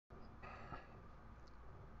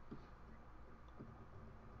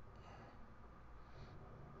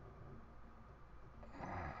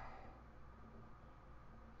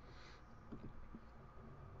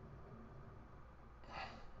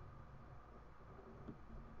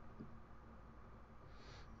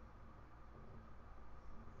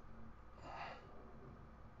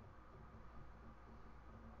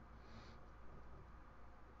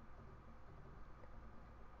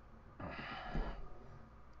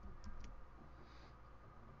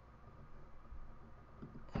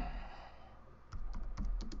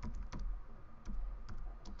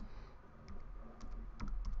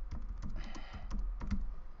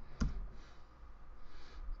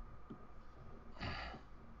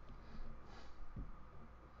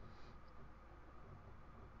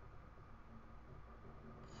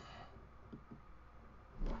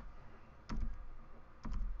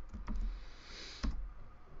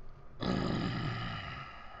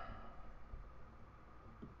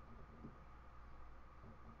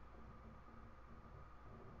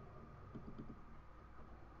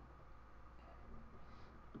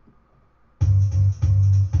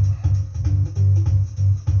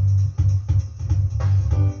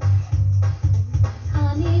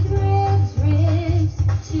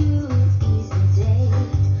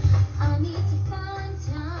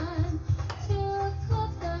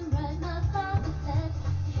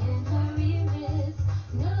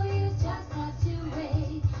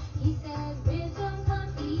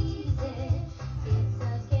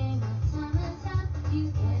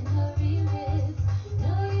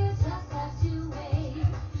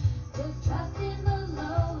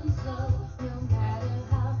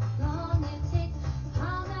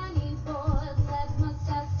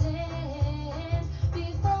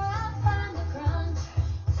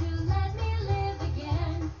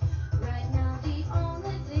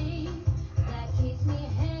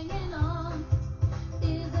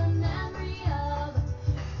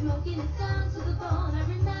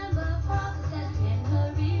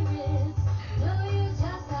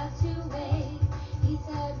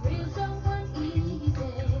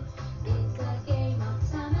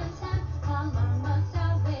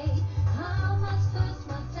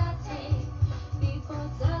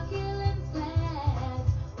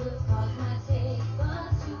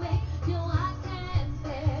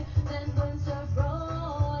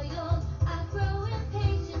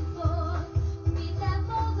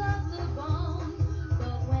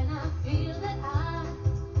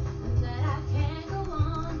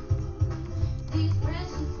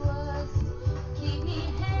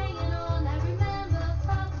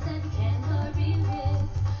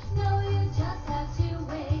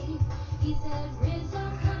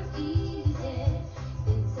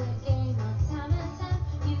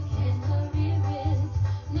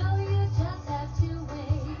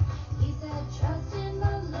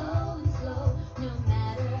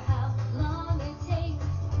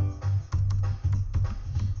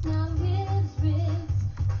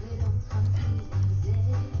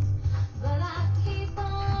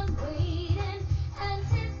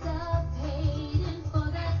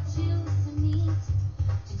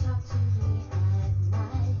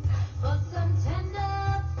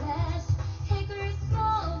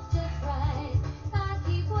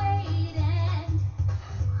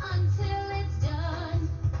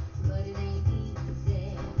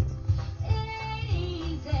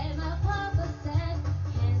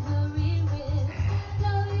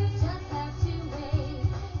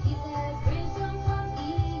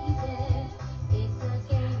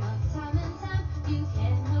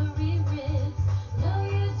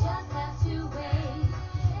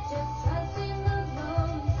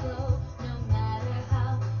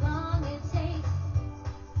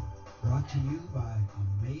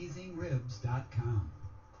MeatheadRibs.com.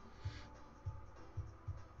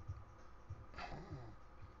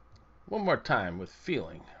 One more time with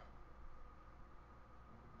feeling.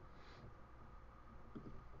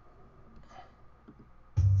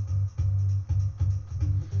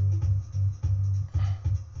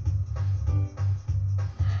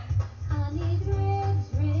 I need ribs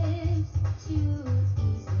to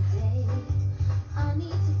ease the day. I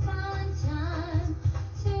need to find time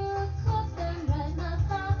to cook them right. My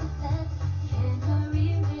papa said, can't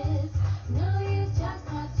hurry ribs. No, you just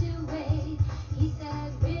have to wait. He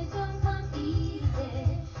said, ribs don't come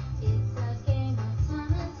easy. It's a game of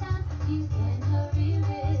time and time. You can't hurry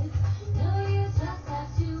ribs. No, you just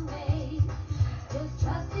have to wait. Just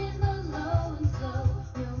trust in the low and slow,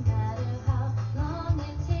 no matter how long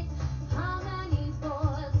it takes. How many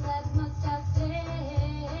forceps must I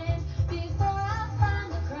stand before I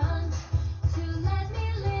find the crunch to let me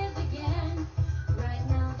live again? Right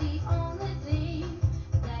now the only thing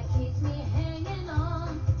that keeps me hanging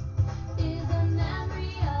on is the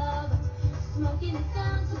memory of smoking it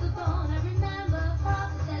down to the bone. I remember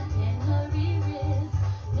Papa said, can't hurry ribs.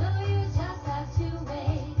 No, you just have to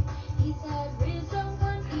wait. He said, ribs don't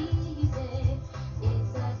come easy.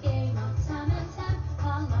 It's a game of time and time.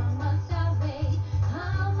 How long must I wait?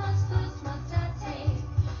 How much first must I take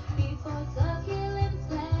before succulent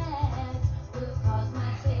flags will cause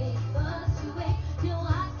my taste buds to wait? No,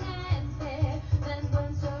 I can't bear them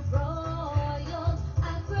burns or broiled. I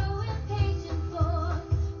grow impatient for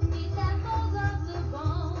meat that falls off the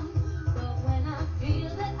bone. But when I feel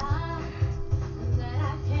that I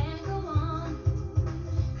can't go on,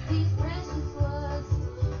 these precious words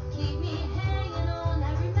keep me hanging on. I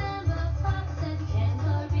remember Papa said, can't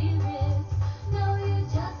hurry ribs. No, you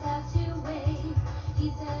just have to wait. He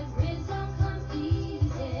said, ribs don't come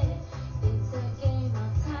easy. It's a game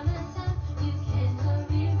of time and time. You can't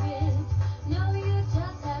hurry ribs. No, you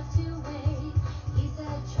just have to wait. He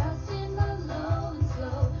said, trust in the low and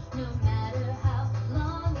slow, no matter how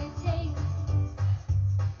long it takes.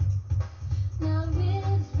 Now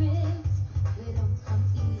ribs, they don't come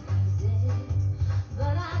easy,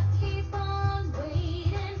 but I keep on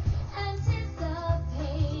waiting,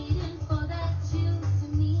 anticipating for that juicy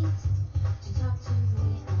meat to talk to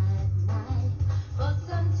me at night, for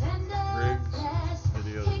some tender Riggs flesh,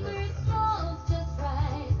 Videos hickory Roadhouse. smoked just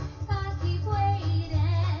right. I keep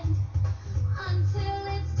waiting until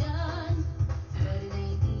it's done, but it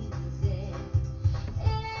ain't easy.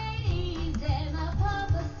 It ain't easy. My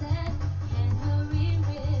papa said, can't hurry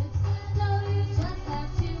ribs. No, you just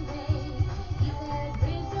have to wait. He said,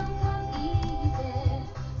 ribs don't come easy.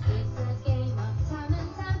 It's a game of time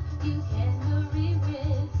and time. You can't hurry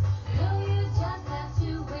ribs. No, you just have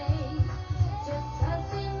to wait. Just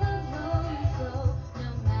trust in the low and slow, no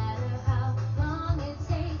matter how long it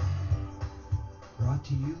takes. Brought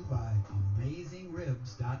to you by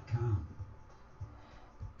AmazingRibs.com.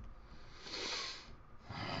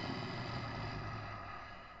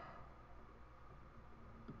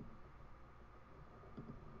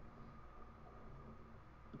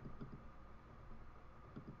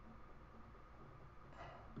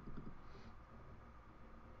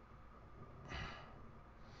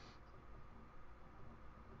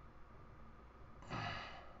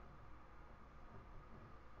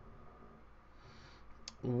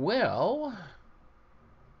 Well,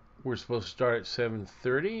 we're supposed to start at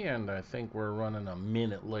 7:30, and I think we're running a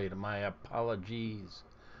minute late. My apologies.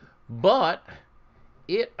 But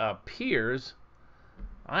it appears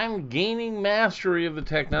I'm gaining mastery of the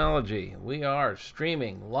technology. We are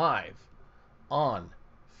streaming live on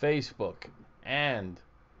Facebook and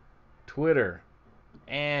Twitter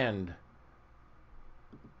and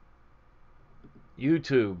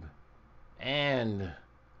YouTube, and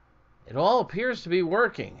it all appears to be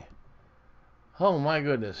working. Oh my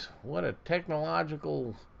goodness, what a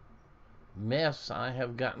technological mess I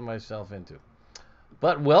have gotten myself into.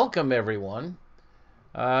 But welcome everyone.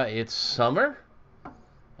 It's summer,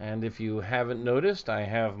 and if you haven't noticed, I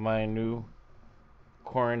have my new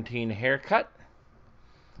quarantine haircut,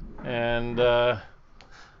 and I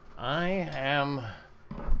am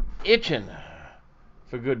itching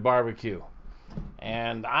for good barbecue.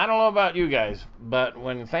 And I don't know about you guys, but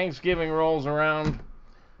when Thanksgiving rolls around,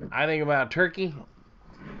 I think about turkey.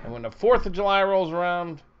 And when the 4th of July rolls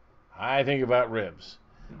around, I think about ribs.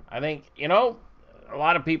 I think, a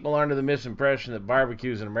lot of people are under the misimpression that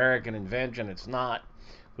barbecue is an American invention. It's not.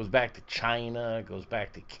 It goes back to China. It goes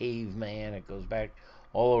back to caveman. It goes back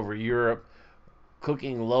all over Europe.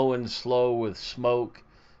 Cooking low and slow with smoke.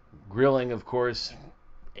 Grilling, of course,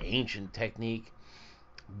 ancient technique.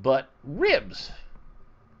 But ribs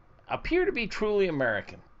appear to be truly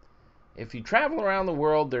American. if you travel around the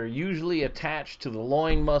world, they're usually attached to the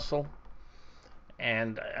loin muscle.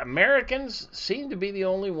 And Americans seem to be the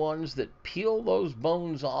only ones that peel those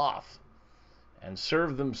bones off and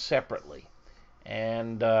serve them separately.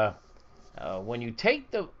 And when you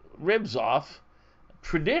take the ribs off,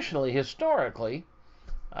 traditionally, historically,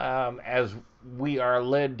 as we are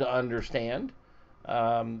led to understand,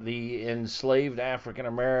 the enslaved African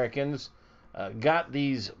Americans got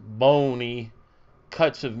these bony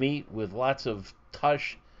cuts of meat with lots of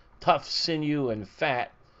tough sinew and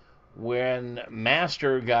fat when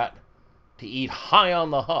master got to eat high on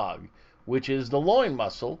the hog, which is the loin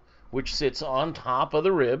muscle, which sits on top of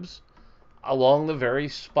the ribs along the very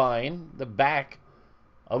spine, the back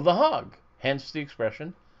of the hog. Hence the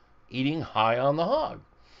expression, eating high on the hog.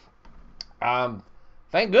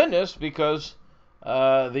 Thank goodness, because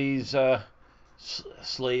these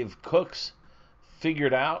slave cooks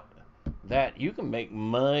figured out that you can make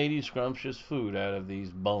mighty scrumptious food out of these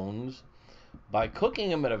bones by cooking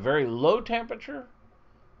them at a very low temperature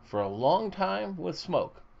for a long time with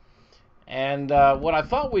smoke. And what I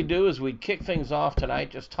thought we'd do is we'd kick things off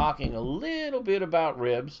tonight just talking a little bit about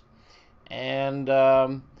ribs, and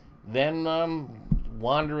then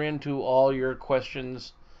wander into all your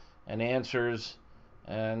questions and answers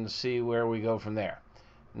and see where we go from there.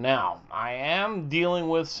 Now, I am dealing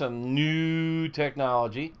with some new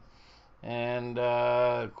technology, and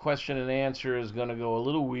question and answer is going to go a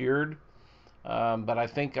little weird, but I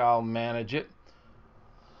think I'll manage it.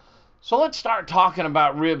 So let's start talking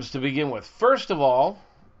about ribs to begin with. First of all,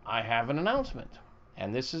 I have an announcement,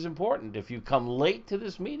 and this is important. If you come late to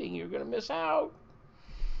this meeting, you're going to miss out.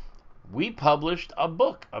 We published a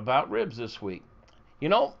book about ribs this week. You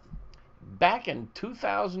know, back in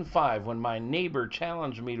 2005, when my neighbor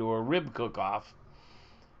challenged me to a rib cook-off,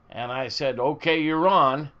 and I said, okay, you're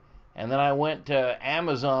on, and then I went to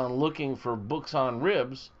Amazon looking for books on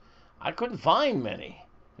ribs, I couldn't find many.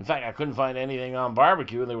 In fact, I couldn't find anything on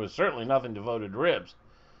barbecue, and there was certainly nothing devoted to ribs.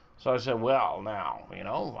 So I said, well, now,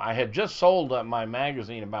 I had just sold my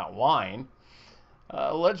magazine about wine.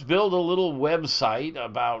 Let's build a little website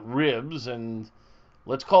about ribs, and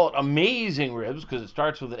let's call it Amazing Ribs, because it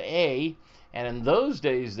starts with an A. And in those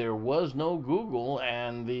days, there was no Google,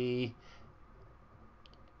 and the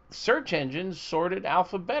search engines sorted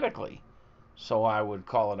alphabetically. So I would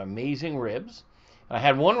call it Amazing Ribs. And I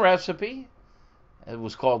had one recipe. It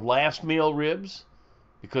was called Last Meal Ribs,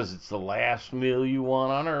 because it's the last meal you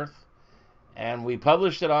want on earth. And we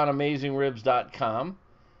published it on AmazingRibs.com.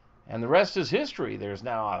 And the rest is history. There's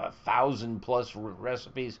now 1,000+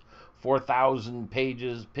 recipes, 4,000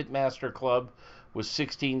 pages. Pitmaster Club with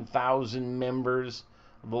 16,000 members,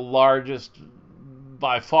 the largest,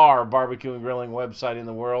 by far, barbecue and grilling website in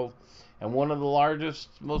the world, and one of the largest,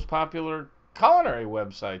 most popular culinary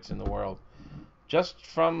websites in the world. Just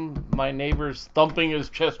from my neighbor's thumping his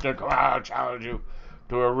chest and I'll challenge you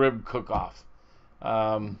to a rib cook-off.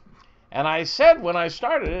 And I said when I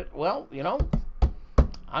started it, well,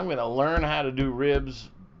 I'm going to learn how to do ribs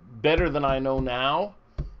better than I know now,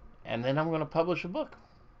 and then I'm going to publish a book.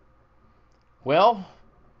 Well,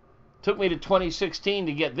 it took me to 2016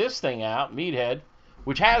 to get this thing out, Meathead,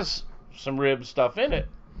 which has some rib stuff in it,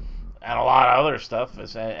 and a lot of other stuff,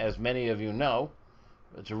 as many of you know.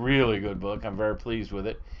 It's a really good book. I'm very pleased with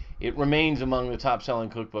it. It remains among the top-selling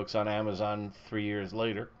cookbooks on Amazon 4 years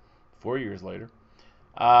later.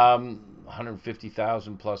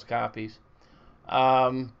 150,000 plus copies.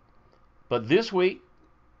 But this week,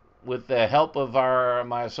 with the help of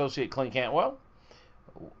my associate Clint Cantwell,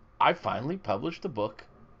 I finally published a book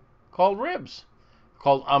called Ribs,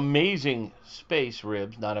 called Amazing Space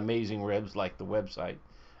Ribs, not Amazing Ribs like the website.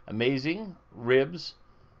 Amazing Ribs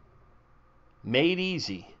Made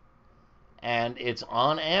Easy, and it's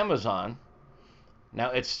on Amazon.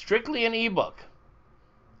 Now, it's strictly an ebook,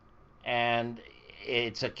 and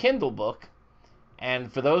it's a Kindle book,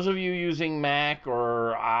 and for those of you using Mac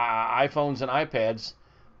or iPhones and iPads,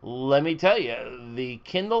 let me tell you, the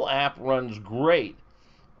Kindle app runs great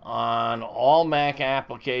on all Mac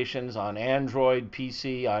applications, on Android,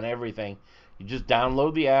 PC, on everything. You just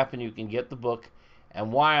download the app and you can get the book.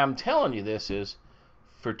 And why I'm telling you this is,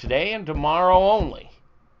 for today and tomorrow only,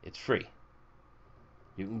 it's free.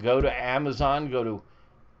 You can go to Amazon, go to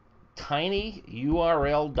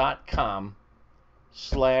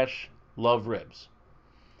tinyurl.com/loveribs.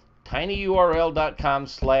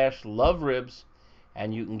 tinyurl.com/loveribs,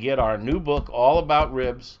 and you can get our new book all about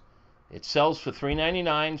ribs. It sells for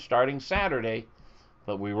 $3.99 starting Saturday,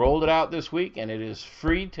 but we rolled it out this week, and it is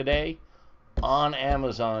free today on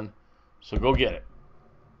Amazon, so go get it.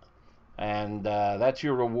 And that's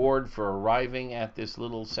your reward for arriving at this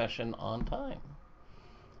little session on time.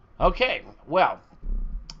 Okay, well,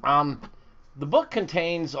 the book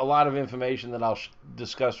contains a lot of information that I'll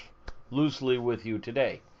discuss loosely with you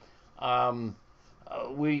today.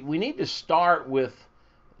 We need to start with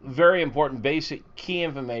very important basic key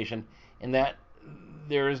information in that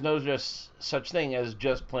there is no just such thing as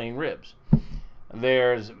just plain ribs.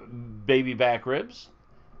 There's baby back ribs,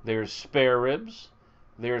 there's spare ribs,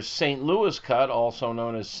 there's St. Louis cut, also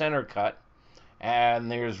known as center cut,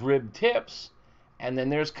 and there's rib tips, and then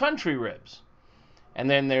there's country ribs. And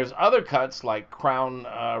then there's other cuts like crown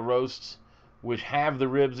roasts, which have the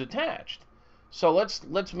ribs attached. So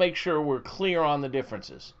let's make sure we're clear on the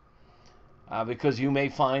differences, because you may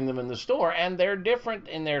find them in the store, and they're different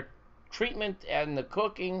in their treatment and the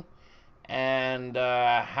cooking and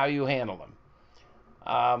how you handle them.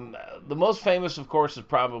 The most famous, of course, is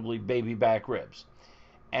probably baby back ribs,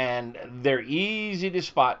 and they're easy to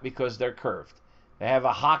spot because they're curved. They have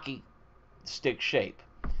a hockey stick shape.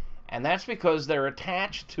 And that's because they're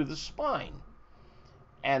attached to the spine.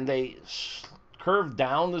 And they curve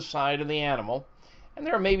down the side of the animal. And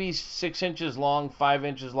they're maybe 6 inches long, 5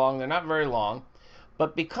 inches long. They're not very long.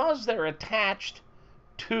 But because they're attached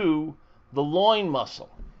to the loin muscle,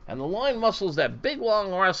 and the loin muscle is that big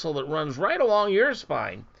long muscle that runs right along your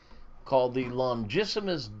spine, called the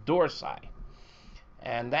longissimus dorsi.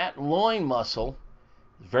 And that loin muscle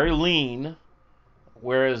is very lean,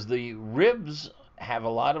 whereas the ribs have a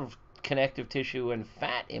lot of connective tissue and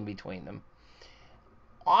fat in between them.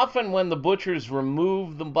 Often when the butchers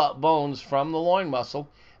remove the bones from the loin muscle,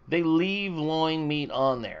 they leave loin meat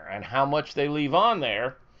on there. And how much they leave on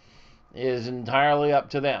there is entirely up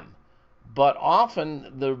to them. But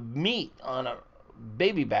often the meat on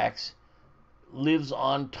baby backs lives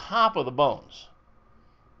on top of the bones,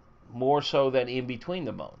 more so than in between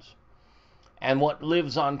the bones. And what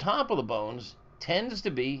lives on top of the bones tends to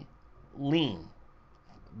be lean,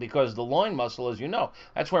 because the loin muscle, as you know,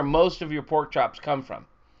 that's where most of your pork chops come from.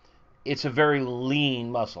 It's a very lean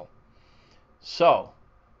muscle. So,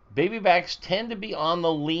 baby backs tend to be on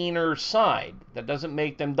the leaner side. That doesn't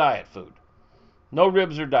make them diet food. No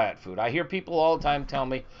ribs are diet food. I hear people all the time tell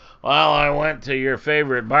me, well, I went to your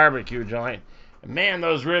favorite barbecue joint, and man,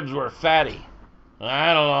 those ribs were fatty.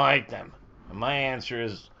 I don't like them. And my answer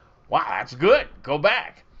is, wow, that's good. Go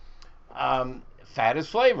back. Fat is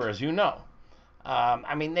flavor, as you know.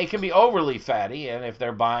 I mean, they can be overly fatty, and if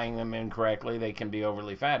they're buying them incorrectly, they can be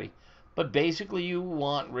overly fatty. But basically, you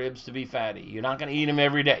want ribs to be fatty. You're not going to eat them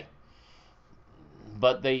every day.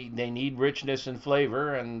 But they need richness and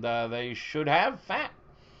flavor, and they should have fat.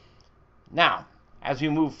 Now, as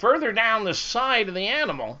you move further down the side of the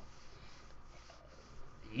animal,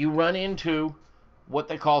 you run into what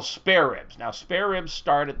they call spare ribs. Now, spare ribs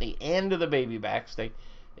start at the end of the baby backs.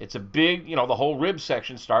 It's a big, the whole rib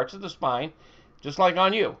section starts at the spine, just like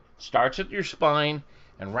on you. Starts at your spine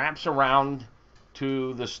and wraps around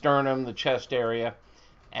to the sternum, the chest area.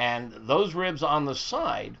 And those ribs on the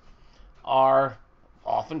side are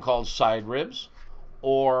often called side ribs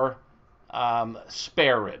or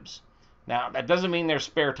spare ribs. Now, that doesn't mean they're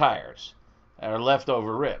spare tires or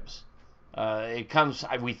leftover ribs. It comes,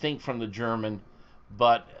 we think, from the German,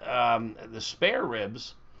 but the spare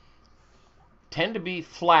ribs tend to be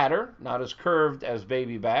flatter, not as curved as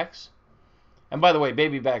baby backs. And by the way,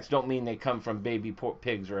 baby backs don't mean they come from baby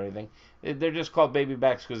pigs or anything. They're just called baby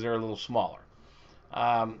backs because they're a little smaller.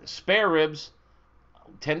 Spare ribs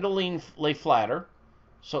tend to lay flatter.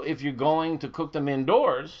 So if you're going to cook them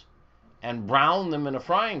indoors and brown them in a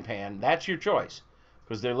frying pan, that's your choice,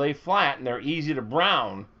 because they lay flat and they're easy to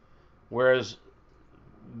brown, whereas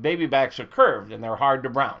baby backs are curved and they're hard to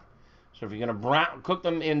brown. So if you're going to cook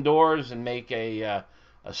them indoors and make a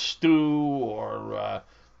stew or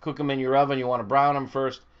cook them in your oven, you want to brown them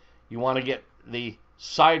first. You want to get the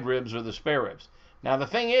side ribs or the spare ribs. Now the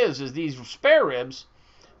thing is these spare ribs,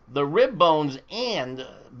 the rib bones end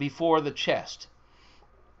before the chest.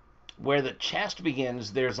 Where the chest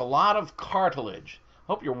begins, there's a lot of cartilage. I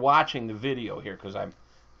hope you're watching the video here, because I'm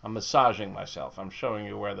massaging myself. I'm showing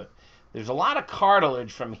you where there's a lot of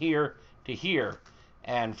cartilage from here to here,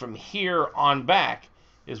 and from here on back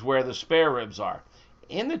is where the spare ribs are.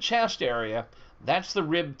 In the chest area, that's the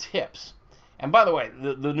rib tips. And by the way,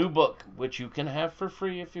 the new book, which you can have for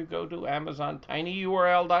free if you go to Amazon,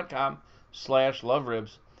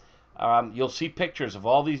 tinyurl.com/loveribs, you'll see pictures of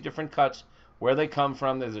all these different cuts, where they come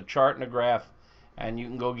from. There's a chart and a graph, and you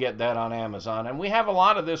can go get that on Amazon. And we have a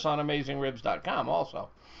lot of this on AmazingRibs.com also.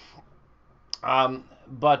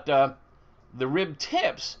 But the rib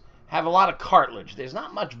tips have a lot of cartilage. There's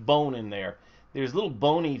not much bone in there. there's little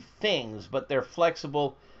bony things, but they're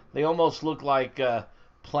flexible. They almost look like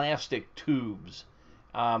plastic tubes.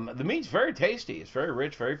 The meat's very tasty. It's very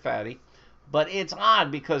rich, very fatty. But it's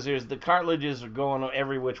odd because the cartilages are going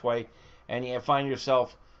every which way, and you find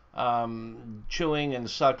yourself chewing and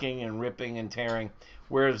sucking and ripping and tearing,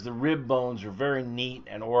 whereas the rib bones are very neat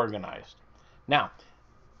and organized. Now,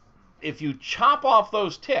 if you chop off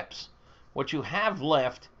those tips, what you have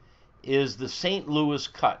left is the St. Louis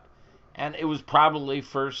cut. And it was probably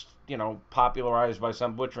first, popularized by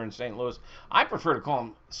some butcher in St. Louis. I prefer to call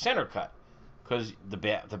them center cut because the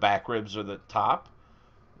back ribs are the top,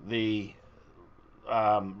 the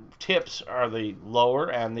tips are the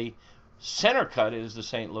lower, and the center cut is the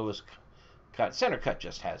St. Louis cut. Center cut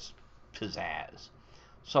just has pizzazz.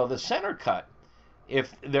 So the center cut,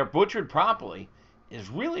 if they're butchered properly, is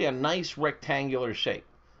really a nice rectangular shape.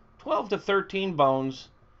 12 to 13 bones,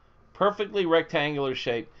 perfectly rectangular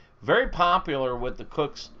shape. Very popular with the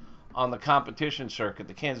cooks on the competition circuit,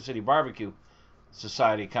 the Kansas City Barbecue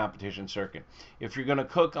Society competition circuit. If you're going to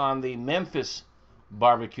cook on the Memphis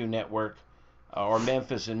Barbecue Network, or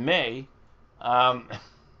Memphis in May, my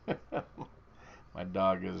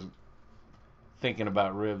dog is thinking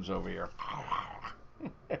about ribs over here.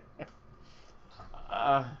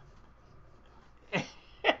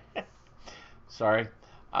 Sorry.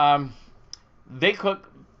 They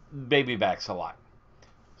cook baby backs a lot.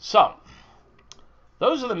 So,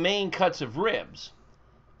 those are the main cuts of ribs.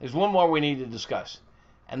 There's one more we need to discuss,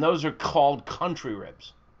 and those are called country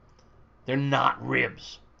ribs. They're not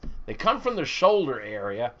ribs. They come from the shoulder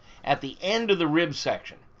area at the end of the rib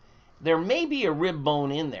section. There may be a rib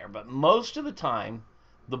bone in there, but most of the time,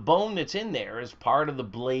 the bone that's in there is part of the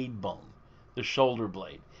blade bone, the shoulder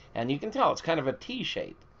blade. And you can tell it's kind of a T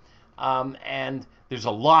shape. And there's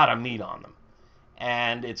a lot of meat on them.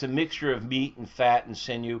 And it's a mixture of meat and fat and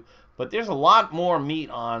sinew. But there's a lot more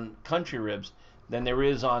meat on country ribs than there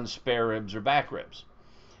is on spare ribs or back ribs.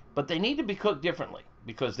 But they need to be cooked differently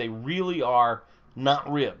because they really are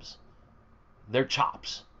not ribs. They're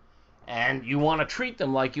chops. And you want to treat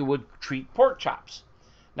them like you would treat pork chops.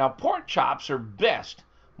 Now, pork chops are best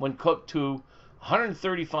when cooked to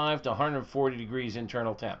 135 to 140 degrees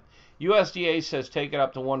internal temp. USDA says take it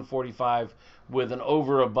up to 145 with an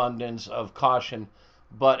overabundance of caution,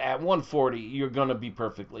 but at 140 you're going to be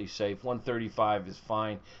perfectly safe. 135 is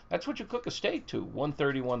fine. That's what you cook a steak to,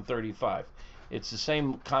 130, 135. It's the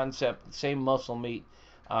same concept, same muscle meat.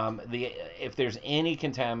 If there's any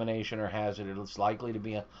contamination or hazard, it's likely to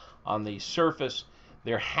be on the surface.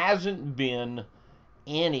 There hasn't been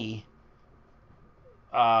any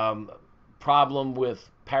problem with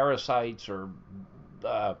parasites or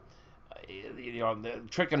the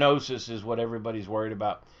trichinosis is what everybody's worried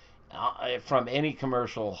about from any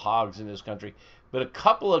commercial hogs in this country. But a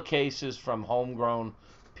couple of cases from homegrown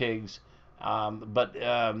pigs. But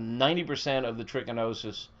 90% of the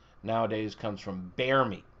trichinosis nowadays comes from bear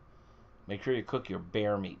meat. Make sure you cook your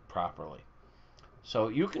bear meat properly. So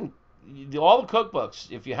you can, all the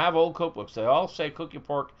cookbooks, if you have old cookbooks, they all say cook your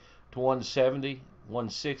pork to 170,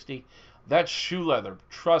 160. That's shoe leather.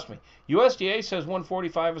 Trust me. USDA says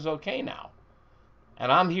 145 is okay now.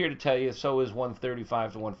 And I'm here to tell you so is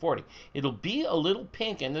 135 to 140. It'll be a little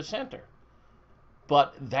pink in the center.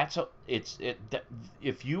 But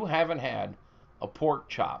if you haven't had a pork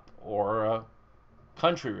chop or a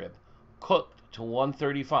country rib cooked to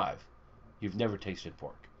 135, you've never tasted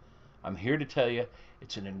pork. I'm here to tell you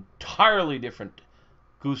it's an entirely different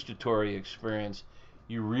gustatory experience.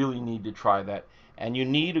 You really need to try that. And you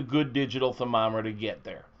need a good digital thermometer to get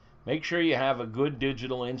there. Make sure you have a good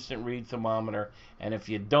digital instant read thermometer. And if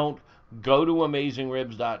you don't, go to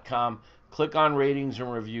AmazingRibs.com, click on ratings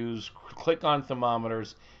and reviews, click on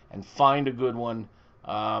thermometers, and find a good one.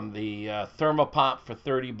 The Thermopop for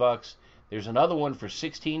 $30. There's another one for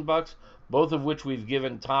 $16, both of which we've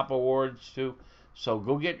given top awards to. So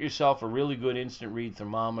go get yourself a really good instant read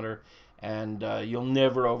thermometer, and you'll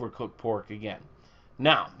never overcook pork again.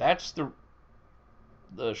 Now, that's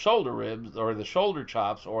the shoulder ribs, or the shoulder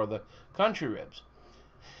chops, or the country ribs.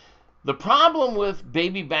 The problem with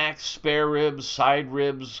baby backs, spare ribs, side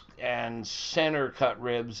ribs, and center cut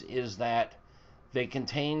ribs is that they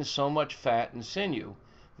contain so much fat and sinew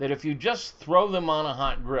that if you just throw them on a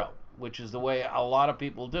hot grill, which is the way a lot of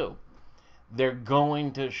people do, they're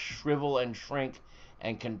going to shrivel and shrink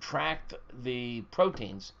and contract the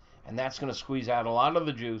proteins, and that's going to squeeze out a lot of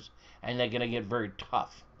the juice, and they're going to get very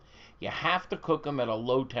tough. You have to cook them at a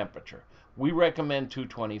low temperature. We recommend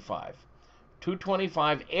 225.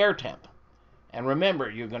 225 air temp. And remember,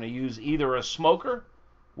 you're going to use either a smoker,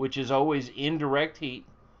 which is always indirect heat,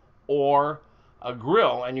 or a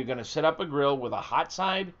grill, and you're going to set up a grill with a hot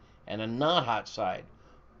side and a not hot side.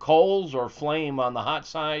 Coals or flame on the hot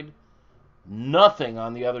side, nothing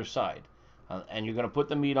on the other side. And you're going to put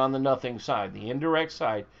the meat on the nothing side, the indirect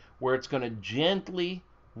side, where it's going to gently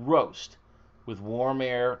roast with warm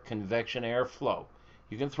air, convection air flow.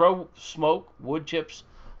 You can throw smoke, wood chips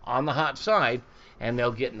on the hot side, and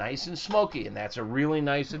they'll get nice and smoky, and that's a really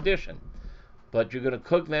nice addition. But you're going to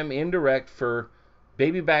cook them indirect for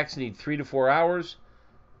baby backs need 3 to 4 hours.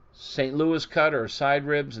 St. Louis cut or side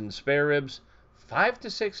ribs and spare ribs, 5 to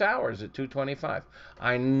 6 hours at 225.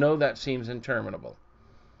 I know that seems interminable,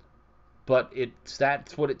 but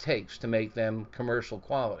that's what it takes to make them commercial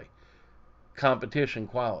quality, competition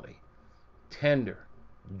quality, tender,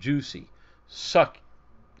 juicy,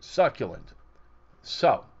 succulent.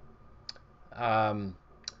 So,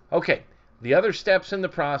 okay, the other steps in the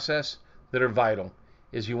process that are vital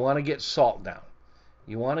is you want to get salt down.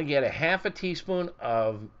 You want to get a half a teaspoon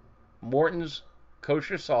of Morton's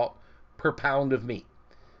kosher salt per pound of meat.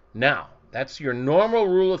 Now, that's your normal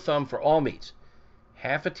rule of thumb for all meats.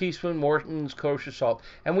 Half a teaspoon Morton's kosher salt.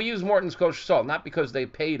 And we use Morton's kosher salt, not because they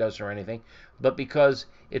paid us or anything, but because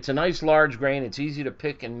it's a nice large grain. It's easy to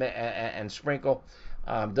pick and sprinkle.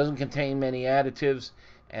 Doesn't contain many additives,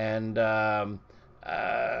 and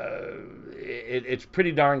it's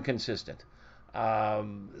pretty darn consistent.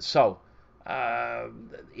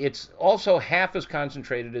 It's also half as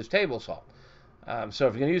concentrated as table salt. So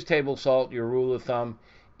if you're going to use table salt, your rule of thumb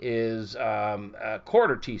is a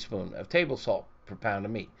quarter teaspoon of table salt per pound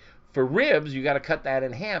of meat. For ribs, you got to cut that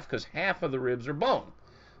in half because half of the ribs are bone.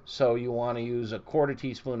 So you want to use a quarter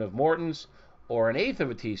teaspoon of Morton's or an eighth of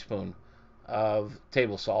a teaspoon of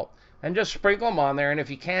table salt, and just sprinkle them on there. And if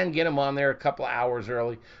you can, get them on there a couple of hours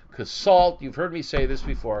early, because salt, you've heard me say this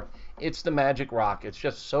before, it's the magic rock. It's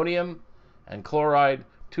just sodium and chloride,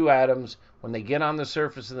 2 atoms. When they get on the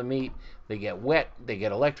surface of the meat, they get wet, they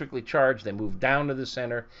get electrically charged, they move down to the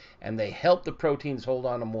center, and they help the proteins hold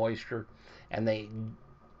on to moisture, and they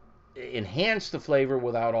enhance the flavor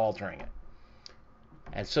without altering it.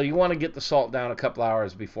 And so you want to get the salt down a couple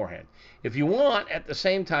hours beforehand. If you want, at the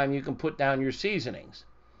same time, you can put down your seasonings.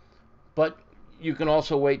 But you can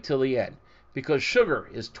also wait till the end, because sugar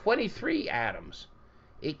is 23 atoms.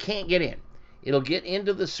 It can't get in. It'll get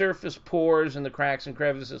into the surface pores and the cracks and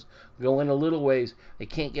crevices, go in a little ways. It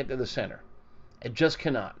can't get to the center. It just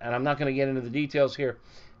cannot. And I'm not going to get into the details here.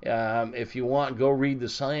 If you want, go read The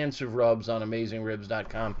Science of Rubs on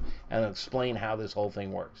AmazingRibs.com and I'll explain how this whole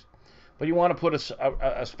thing works. But you want to put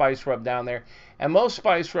a spice rub down there. And most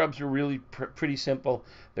spice rubs are really pretty simple.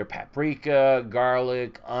 They're paprika,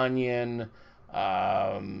 garlic, onion,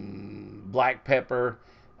 black pepper.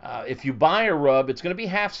 If you buy a rub, it's going to be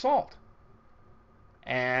half salt.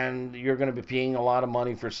 And you're going to be paying a lot of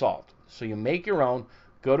money for salt. So you make your own.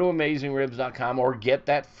 Go to AmazingRibs.com or get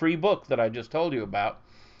that free book that I just told you about.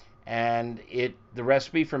 And the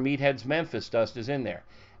recipe for Meathead's Memphis dust is in there.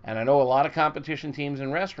 And I know a lot of competition teams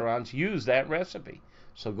and restaurants use that recipe.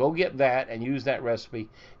 So go get that and use that recipe,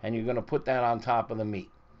 and you're going to put that on top of the meat.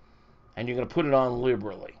 And you're going to put it on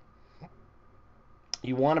liberally.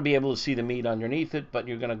 You want to be able to see the meat underneath it, but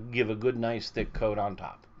you're going to give a good, nice, thick coat on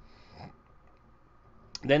top.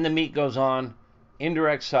 Then the meat goes on,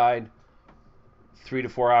 indirect side, 3 to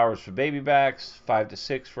 4 hours for baby backs, 5 to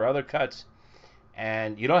 6 for other cuts.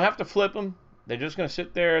 And you don't have to flip them. They're just going to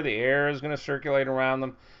sit there. The air is going to circulate around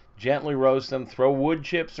them. Gently roast them. Throw wood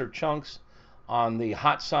chips or chunks on the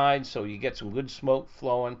hot side so you get some good smoke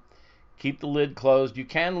flowing. Keep the lid closed. You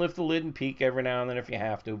can lift the lid and peek every now and then if you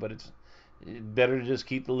have to, but it's better to just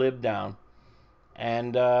keep the lid down.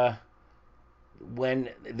 And when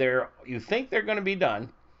you think they're going to be done,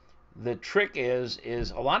 the trick is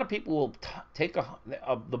a lot of people will take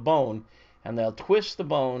the bone and they'll twist the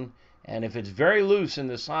bone. And if it's very loose in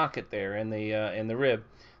the socket there in the rib,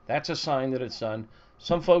 that's a sign that it's done.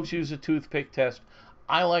 Some folks use a toothpick test.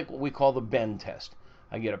 I like what we call the bend test.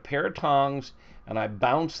 I get a pair of tongs and I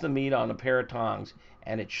bounce the meat on a pair of tongs,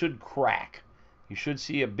 and it should crack. You should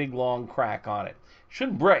see a big long crack on it. It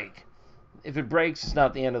shouldn't break. If it breaks, it's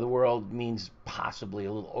not the end of the world. It means possibly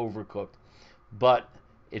a little overcooked, but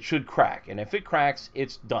it should crack. And if it cracks,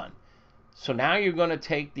 it's done. So now you're going to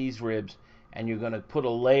take these ribs and you're going to put a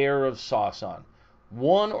layer of sauce on.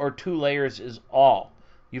 1 or 2 layers is all.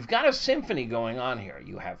 You've got a symphony going on here.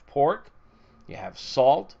 You have pork, you have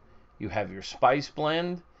salt, you have your spice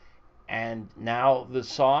blend, and now the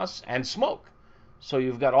sauce and smoke. So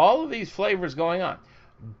you've got all of these flavors going on.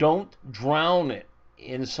 Don't drown it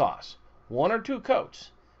in sauce. 1 or 2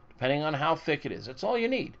 coats, depending on how thick it is. That's all you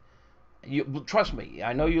need. Trust me,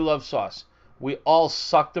 I know you love sauce. We all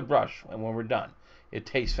suck the brush when we're done. It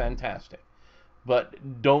tastes fantastic.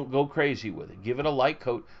 But don't go crazy with it. Give it a light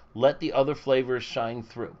coat. Let the other flavors shine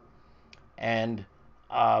through. And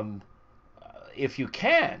um, if you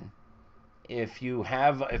can, if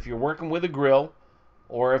you're working with a grill,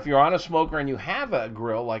 or if you're on a smoker and you have a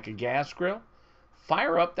grill like a gas grill,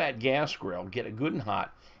 fire up that gas grill, get it good and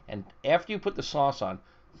hot, and after you put the sauce on,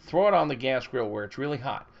 throw it on the gas grill where it's really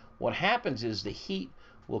hot. What happens is the heat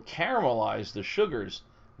will caramelize the sugars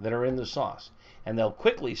that are in the sauce, and they'll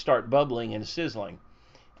quickly start bubbling and sizzling,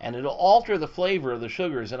 and it'll alter the flavor of the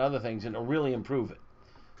sugars and other things, and it'll really improve it.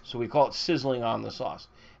 So we call it sizzling on the sauce.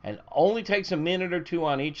 And it only takes a minute or two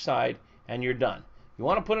on each side, and you're done. You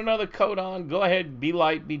want to put another coat on, go ahead, be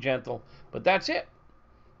light, be gentle, but that's it.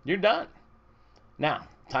 You're done. Now,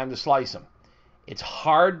 time to slice them. It's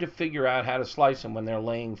hard to figure out how to slice them when they're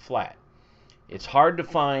laying flat. It's hard to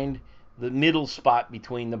find the middle spot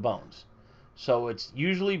between the bones. So it's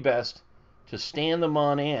usually best to stand them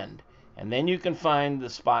on end, and then you can find the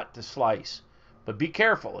spot to slice. But be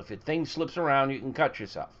careful. If thing slips around, you can cut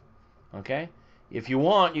yourself. Okay? If you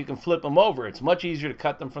want, you can flip them over. It's much easier to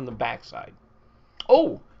cut them from the backside.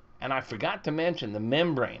 Oh, and I forgot to mention the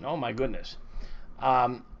membrane. Oh, my goodness.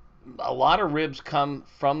 A lot of ribs come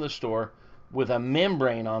from the store with a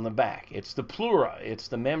membrane on the back. It's the pleura. It's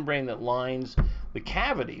the membrane that lines the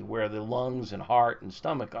cavity where the lungs and heart and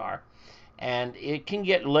stomach are. And it can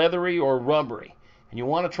get leathery or rubbery. And you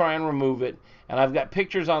want to try and remove it. And I've got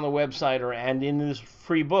pictures on the website and in this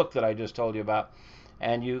free book that I just told you about.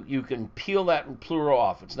 And you can peel that pleura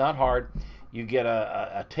off. It's not hard. You get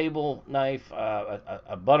a table knife,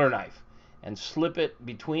 a butter knife, and slip it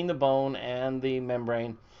between the bone and the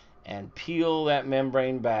membrane and peel that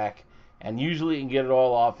membrane back. And usually you can get it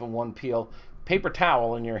all off in one peel. Paper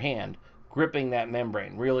towel in your hand, gripping that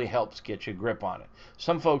membrane, really helps get you a grip on it.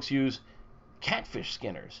 Some folks use catfish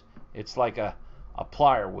skinners. It's like a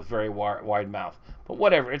plier with very wide mouth. But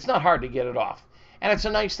whatever, it's not hard to get it off. And it's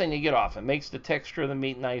a nice thing to get off. It makes the texture of the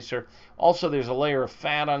meat nicer. Also, there's a layer of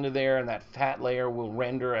fat under there, and that fat layer will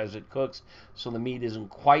render as it cooks, so the meat isn't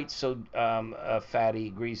quite so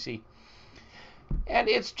fatty, greasy. And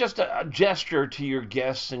it's just a gesture to your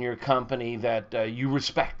guests and your company that you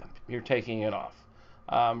respect them. You're taking it off.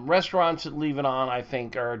 Restaurants that leave it on, I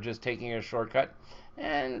think, are just taking a shortcut.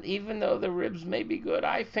 And even though the ribs may be good,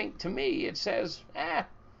 I think to me it says,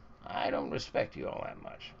 I don't respect you all that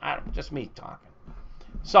much. Just me talking.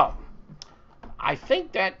 So, I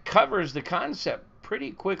think that covers the concept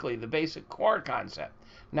pretty quickly, the basic core concept.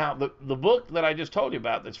 Now, the book that I just told you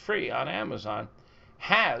about that's free on Amazon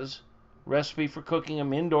has recipe for cooking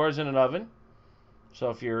them indoors in an oven.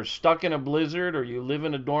 So if you're stuck in a blizzard or you live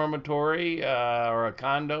in a dormitory or a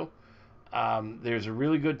condo, there's a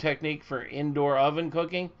really good technique for indoor oven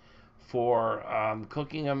cooking, for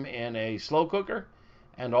cooking them in a slow cooker,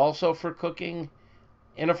 and also for cooking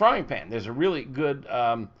in a frying pan. There's a really good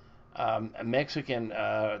Mexican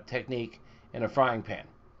technique in a frying pan.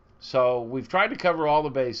 So we've tried to cover all the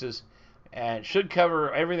bases, and should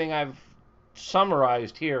cover everything I've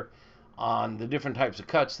summarized here on the different types of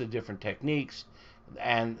cuts, the different techniques,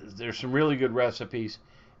 and there's some really good recipes.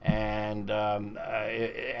 And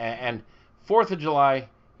 4th of July,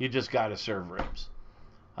 you just got to serve ribs.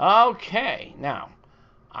 Okay, now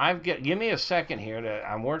give me a second here.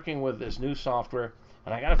 I'm working with this new software,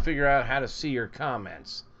 and I got to figure out how to see your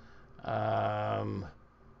comments.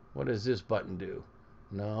 What does this button do?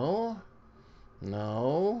 No.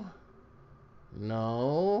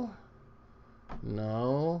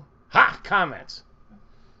 Ha! Comments.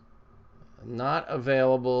 Not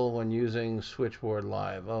available when using Switchboard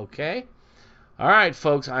Live. Okay. All right,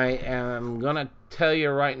 folks. I am going to tell you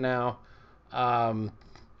right now,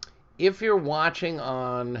 if you're watching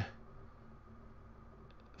on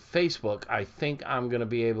Facebook, I think I'm going to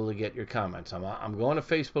be able to get your comments. I'm going to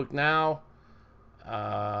Facebook now,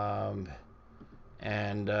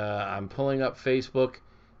 and I'm pulling up Facebook,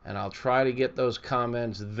 and I'll try to get those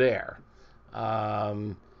comments there.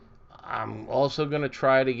 I'm also going to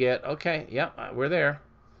try to get, okay, yep, we're there.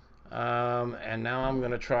 And now I'm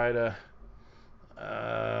going to try to,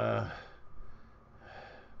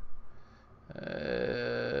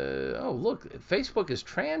 oh, look, Facebook is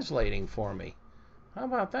translating for me. How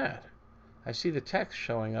about that? I see the text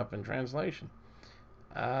showing up in translation.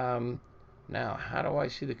 Now, how do I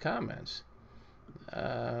see the comments?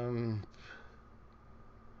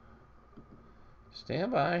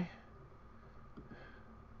 Stand by.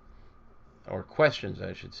 Or questions,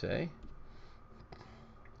 I should say.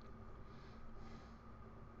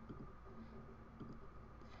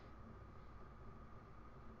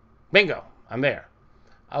 Bingo, I'm there.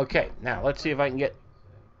 Okay, now let's see if I can get.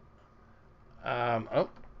 Oh,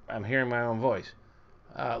 I'm hearing my own voice.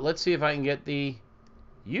 Let's see if I can get the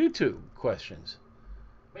YouTube questions.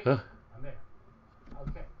 Wait, Huh. I'm there.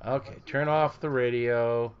 Okay. Okay, turn off the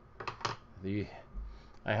radio.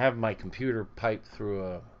 I have my computer piped through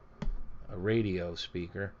a radio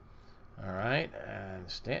speaker. All right, and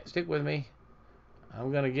stick with me.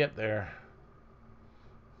 I'm gonna get there.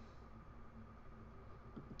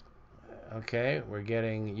 Okay, we're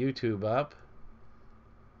getting YouTube up.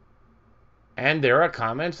 And there are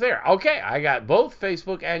comments there. Okay, I got both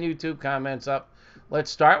Facebook and YouTube comments up. Let's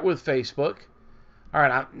start with Facebook. All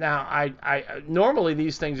right, now I normally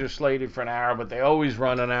these things are slated for an hour, but they always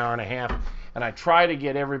run an hour and a half, and I try to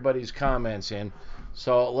get everybody's comments in.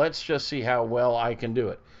 So let's just see how well I can do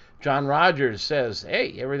it. John Rogers says,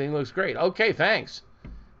 "Hey, everything looks great." Okay, thanks.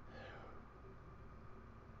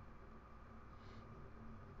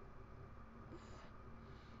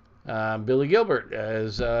 Billy Gilbert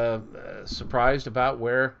is surprised about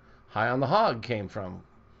where High on the Hog came from.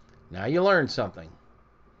 Now you learned something.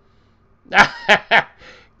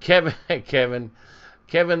 Kevin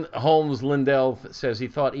Holmes Lindell says he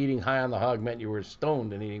thought eating High on the Hog meant you were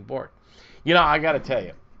stoned and eating pork. You know, I got to tell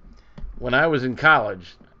you, when I was in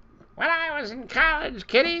college,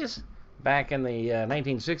 kiddies, back in the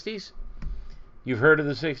 1960s, you've heard of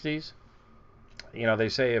the 60s? You know, they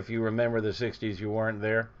say if you remember the 60s, you weren't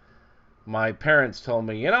there. My parents told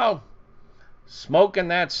me, smoking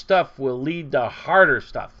that stuff will lead to harder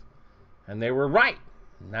stuff. And they were right.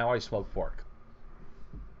 Now I smoke pork.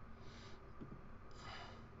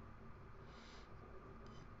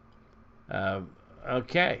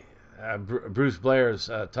 Okay. Bruce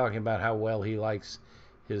Blair's talking about how well he likes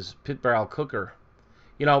his pit barrel cooker.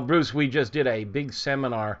 You know, Bruce, we just did a big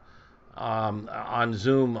seminar on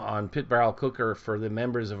Zoom on pit barrel cooker for the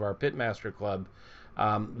members of our Pitmaster Club.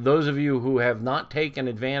 Those of you who have not taken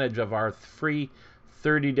advantage of our free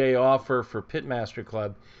 30-day offer for Pitmaster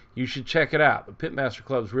Club, you should check it out. The Pitmaster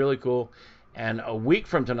Club is really cool. And a week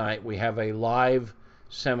from tonight, we have a live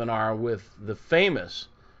seminar with the famous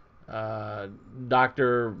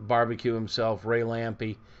Dr. Barbecue himself, Ray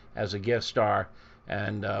Lampe, as a guest star.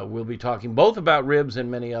 And we'll be talking both about ribs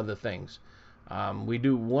and many other things. We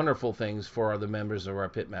do wonderful things for the members of our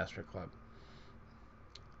Pitmaster Club.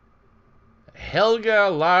 Helga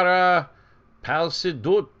Lara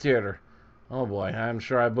Palsidotir. Oh boy, I'm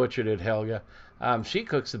sure I butchered it, Helga. She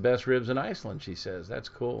cooks the best ribs in Iceland, she says. That's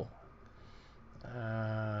cool.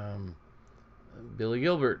 Billy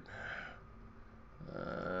Gilbert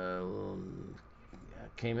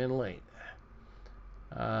came in late.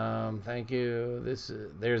 Thank you.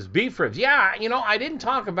 There's beef ribs. Yeah, I didn't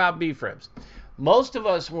talk about beef ribs. Most of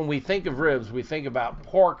us, when we think of ribs, we think about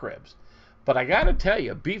pork ribs. But I got to tell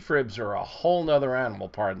you, beef ribs are a whole nother animal,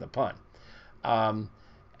 pardon the pun.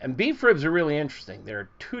 And beef ribs are really interesting. There are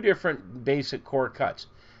two different basic core cuts.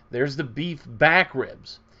 There's the beef back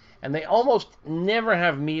ribs. And they almost never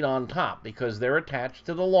have meat on top because they're attached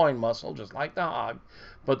to the loin muscle, just like the hog.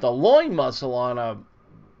 But the loin muscle on a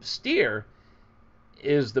steer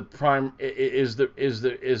is the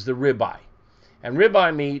ribeye. And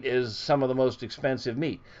ribeye meat is some of the most expensive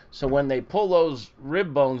meat. So when they pull those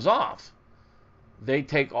rib bones off, they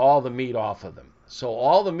take all the meat off of them. So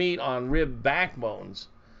all the meat on rib backbones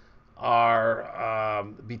are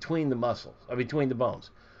between the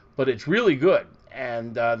bones. But it's really good.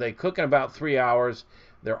 And they cook in about 3 hours.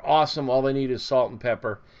 They're awesome. All they need is salt and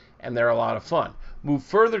pepper. And they're a lot of fun. Move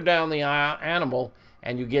further down the animal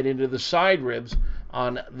and you get into the side ribs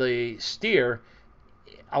on the steer.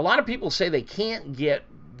 A lot of people say they can't get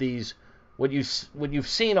these, when you've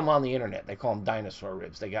seen them on the internet, they call them dinosaur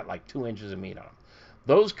ribs. They got like 2 inches of meat on them.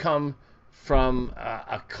 Those come from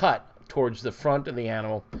a cut towards the front of the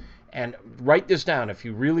animal. And write this down if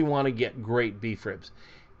you really want to get great beef ribs.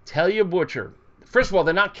 Tell your butcher, first of all,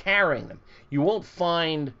 they're not carrying them. You won't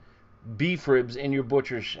find beef ribs in your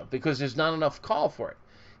butcher's shop because there's not enough call for it.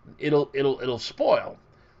 It'll spoil.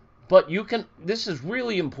 But you can, this is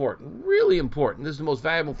really important, really important. This is the most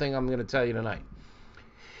valuable thing I'm going to tell you tonight.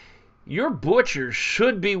 Your butcher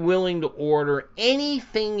should be willing to order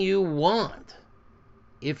anything you want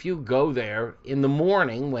if you go there in the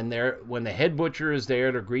morning when the head butcher is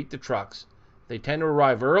there to greet the trucks. They tend to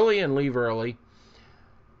arrive early and leave early.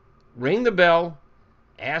 Ring the bell,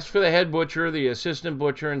 ask for the head butcher, the assistant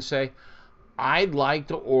butcher, and say, I'd like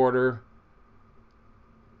to order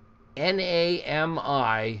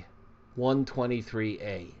NAMI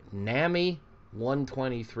 123A. NAMI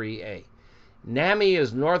 123A. NAMI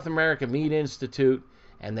is North American Meat Institute,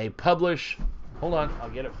 and they publish, hold on, I'll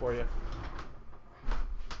get it for you.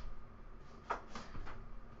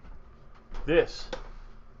 This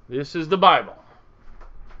is the Bible.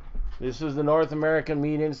 This is the North American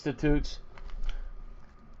Meat Institute's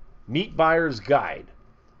Meat Buyer's Guide.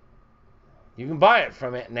 You can buy it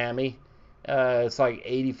from Aunt NAMI. It's like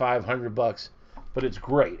 $8,500, but it's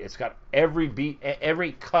great. It's got every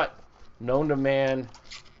cut known to man,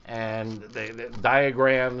 and the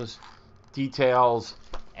diagrams, details,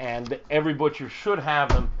 and every butcher should have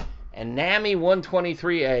them. And NAMI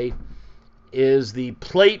 123A is the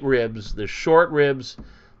plate ribs, the short ribs.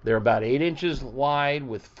 They're about 8 inches wide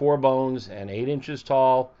with 4 bones and 8 inches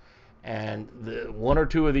tall. And one or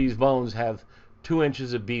two of these bones have 2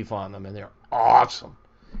 inches of beef on them, and they're awesome.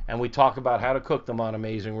 And we talk about how to cook them on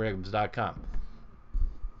AmazingRibs.com.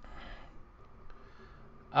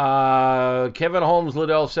 Kevin Holmes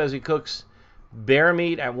Liddell says he cooks bear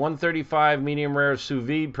meat at 135 medium rare sous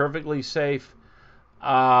vide, perfectly safe.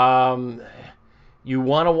 You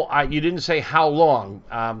didn't say how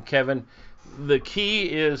long, Kevin. The key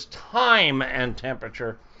is time and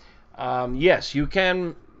temperature. Yes, you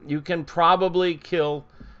can probably kill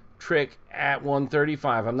trick at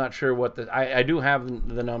 135. I'm not sure what I do have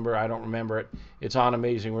the number. I don't remember it. It's on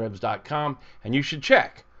AmazingRibs.com, and you should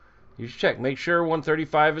check. Make sure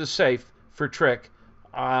 135 is safe for trick.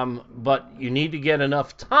 But you need to get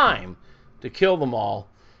enough time to kill them all,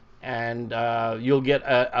 and you'll get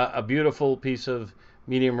a beautiful piece of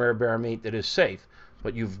medium rare bear meat that is safe.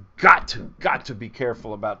 But you've got to be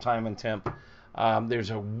careful about time and temp. There's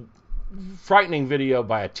a frightening video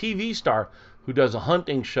by a TV star who does a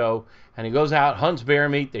hunting show, and he goes out, hunts bear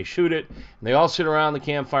meat, they shoot it, and they all sit around the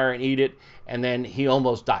campfire and eat it, and then he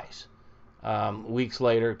almost dies weeks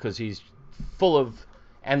later because he's full of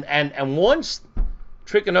and once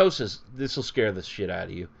trichinosis, this will scare the shit out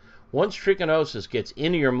of you. Once trichinosis gets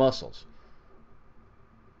into your muscles,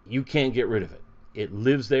 you can't get rid of it. It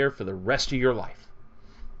lives there for the rest of your life.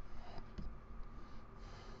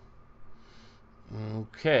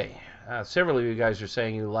 Okay. Several of you guys are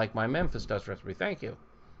saying you like my Memphis dust recipe. Thank you.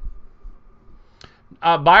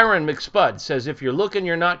 Byron McSpud says, if you're looking,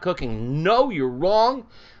 you're not cooking. No, you're wrong.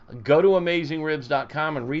 Go to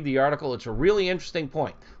AmazingRibs.com and read the article. It's a really interesting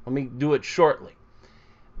point. Let me do it shortly.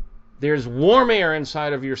 There's warm air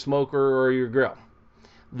inside of your smoker or your grill.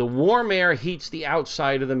 The warm air heats the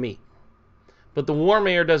outside of the meat, but the warm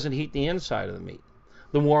air doesn't heat the inside of the meat.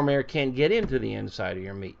 The warm air can't get into the inside of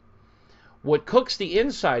your meat. What cooks the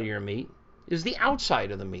inside of your meat is the outside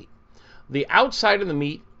of the meat. The outside of the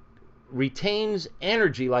meat retains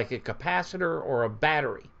energy like a capacitor or a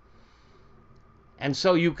battery. And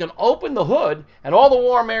so you can open the hood and all the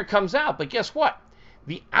warm air comes out, but guess what?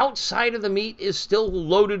 The outside of the meat is still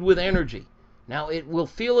loaded with energy. Now, it will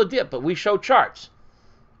feel a dip, but we show charts.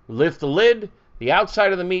 Lift the lid, the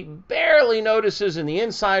outside of the meat barely notices, and the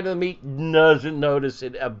inside of the meat doesn't notice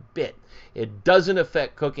it a bit. It doesn't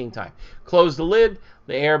affect cooking time. Close the lid,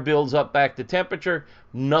 the air builds up back to temperature,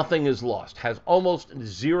 nothing is lost. Has almost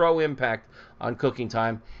zero impact on cooking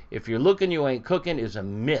time. If you're looking, you ain't cooking is a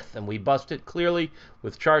myth, and we bust it clearly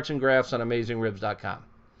with charts and graphs on AmazingRibs.com.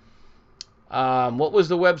 What was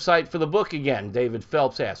the website for the book again? David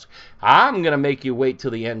Phelps asks. I'm going to make you wait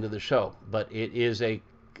till the end of the show, but it is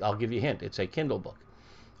I'll give you a hint, it's a Kindle book.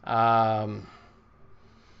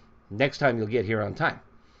 Next time you'll get here on time.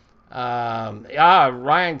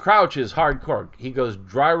 Ryan Crouch is hardcore. He goes,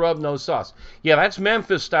 dry rub, no sauce. Yeah, that's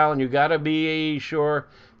Memphis style, and you got to be sure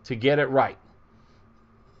to get it right.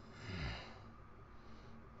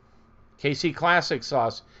 KC Classic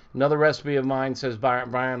sauce, another recipe of mine, says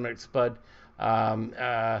Brian McSpud.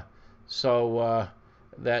 That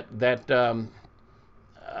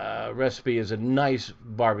recipe is a nice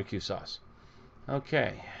barbecue sauce.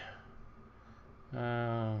 Okay.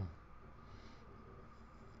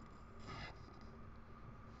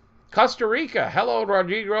 Costa Rica. Hello,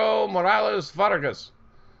 Rodrigo Morales Vargas.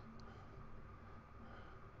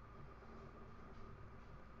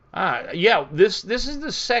 Yeah, this is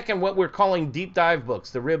the second what we're calling deep dive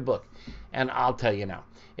books, the rib book. And I'll tell you now.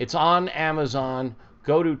 It's on Amazon.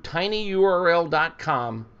 Go to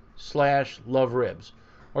tinyurl.com/loveribs.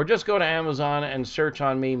 Or just go to Amazon and search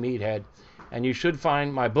on me, Meathead. And you should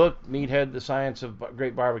find my book, Meathead, The Science of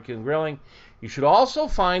Great Barbecue and Grilling. You should also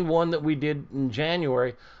find one that we did in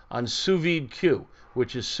January on sous vide Q,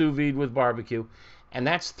 which is sous vide with barbecue. And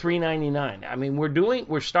that's $3.99. I mean,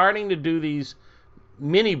 we're starting to do these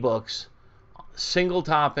mini books, single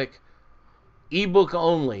topic, ebook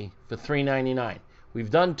only for $3.99. We've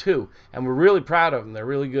done 2, and we're really proud of them. They're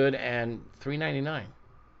really good, and $3.99.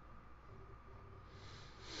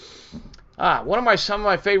 Some of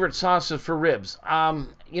my favorite sauces for ribs. I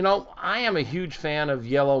am a huge fan of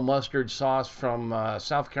yellow mustard sauce from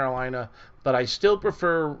South Carolina but I still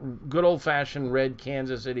prefer good old-fashioned red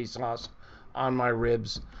Kansas City sauce on my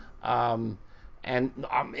ribs. And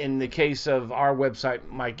in the case of our website,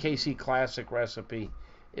 my KC Classic recipe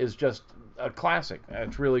is just a classic.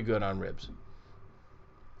 It's really good on ribs.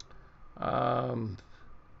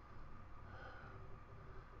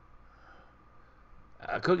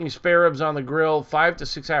 Cooking spare ribs on the grill, 5 to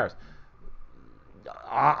 6 hours.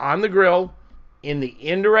 On the grill, in the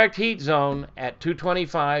indirect heat zone at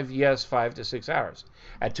 225, yes, 5 to 6 hours.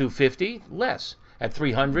 At 250, less. At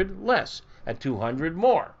 300, less. At 200,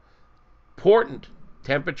 more. Important,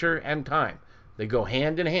 temperature and time. They go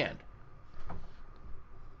hand in hand.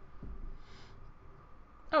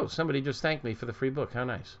 Oh, somebody just thanked me for the free book. How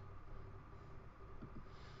nice.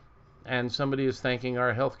 And somebody is thanking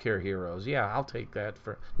our healthcare heroes. Yeah, I'll take that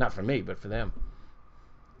for, not for me, but for them.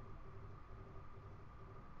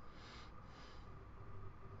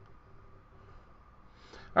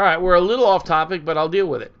 All right, we're a little off topic, but I'll deal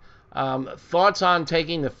with it. Thoughts on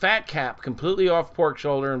taking the fat cap completely off pork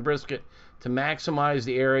shoulder and brisket to maximize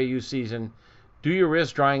the area you season? Do you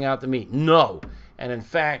risk drying out the meat? No. And in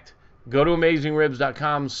fact, go to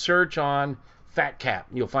AmazingRibs.com, search on fat cap.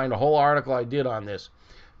 You'll find a whole article I did on this.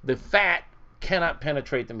 The fat cannot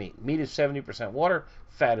penetrate the meat. Meat is 70% water,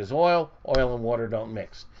 fat is oil. Oil and water don't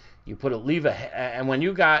mix. You put it, and when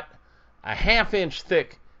you got a ½ inch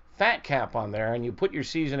thick fat cap on there and you put your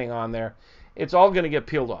seasoning on there, it's all going to get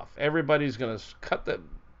peeled off. Everybody's going to cut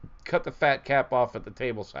the fat cap off at the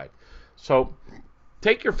table side. So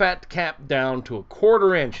take your fat cap down to a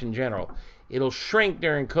 ½ inch in general. It'll shrink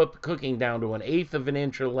during cooking down to 1/8 of an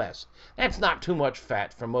inch or less. That's not too much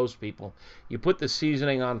fat for most people. You put the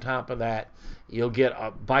seasoning on top of that, you'll get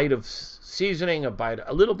a bite of seasoning,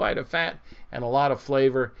 a little bite of fat, and a lot of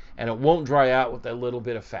flavor, and it won't dry out with that little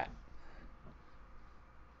bit of fat.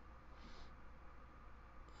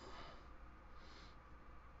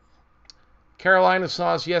 Carolina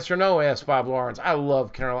sauce, yes or no? Asked Bob Lawrence. I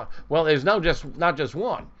love Carolina. Well, there's not just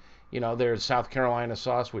one. You know, there's South Carolina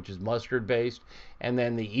sauce, which is mustard based, and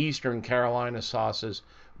then the Eastern Carolina sauces,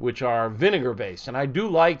 which are vinegar based. And I do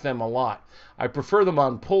like them a lot. I prefer them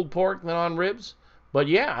on pulled pork than on ribs. But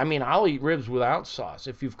yeah, I mean, I'll eat ribs without sauce.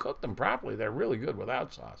 If you've cooked them properly, they're really good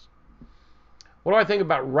without sauce. What do I think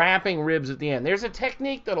about wrapping ribs at the end? There's a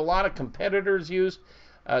technique that a lot of competitors use.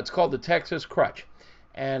 It's called the Texas crutch.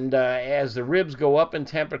 And as the ribs go up in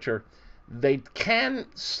temperature, they can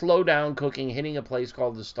slow down cooking, hitting a place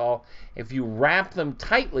called the stall. If you wrap them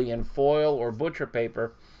tightly in foil or butcher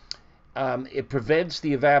paper, it prevents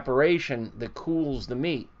the evaporation that cools the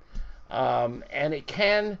meat. And it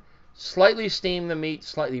can slightly steam the meat,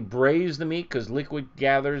 slightly braise the meat because liquid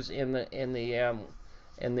gathers in the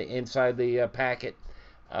inside the packet,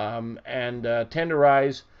 and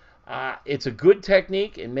tenderize. It's a good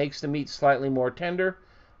technique. It makes the meat slightly more tender,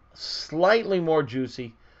 slightly more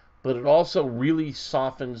juicy, but it also really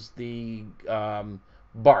softens the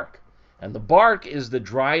bark. And the bark is the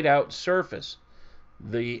dried out surface.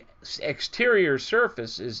 The exterior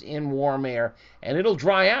surface is in warm air, and it'll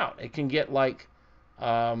dry out. It can get like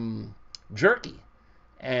jerky.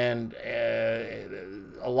 And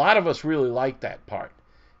a lot of us really like that part.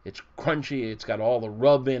 It's crunchy. It's got all the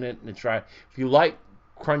rub in it, and it's dry. If you like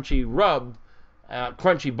crunchy rub,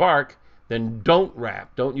 crunchy bark, then don't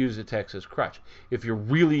wrap. Don't use the Texas crutch. If you're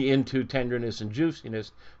really into tenderness and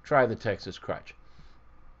juiciness, try the Texas crutch.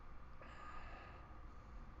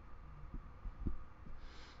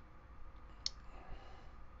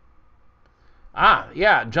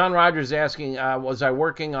 Yeah, John Rogers asking, was I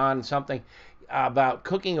working on something about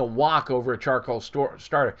cooking a wok over a charcoal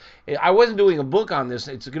starter? I wasn't doing a book on this.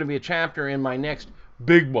 It's going to be a chapter in my next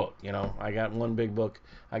big book. You know, I got one big book.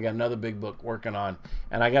 I got another big book working on,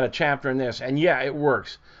 and I got a chapter in this. And yeah, it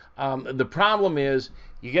works. The problem is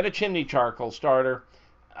you get a chimney charcoal starter,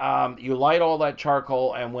 you light all that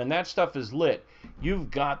charcoal, and when that stuff is lit, you've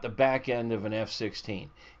got the back end of an F-16.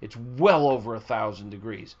 It's well over 1,000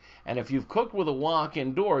 degrees. And if you've cooked with a wok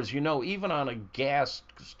indoors, you know, even on a gas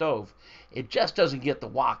stove, it just doesn't get the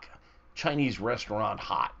wok Chinese restaurant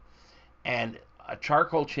hot. And a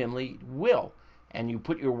charcoal chimney will. And you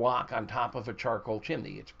put your wok on top of a charcoal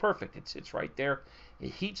chimney. It's perfect. It sits right there. It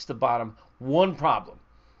heats the bottom. One problem.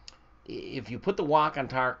 If you put the wok on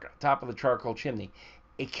top of the charcoal chimney,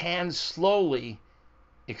 it can slowly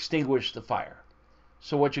extinguish the fire.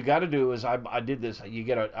 So what you got to do is, I did this. You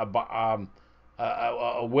get a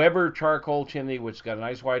Weber charcoal chimney, which has got a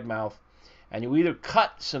nice wide mouth, and you either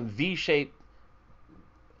cut some V-shaped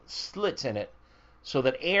slits in it so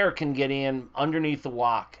that air can get in underneath the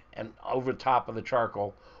wok and over top of the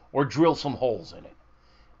charcoal, or drill some holes in it.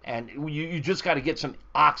 And you just got to get some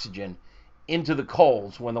oxygen into the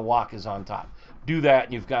coals when the wok is on top. Do that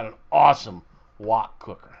and you've got an awesome wok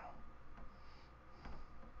cooker.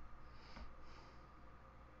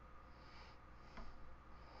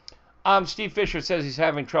 Steve Fisher says he's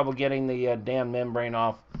having trouble getting the damn membrane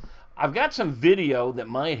off. I've got some video that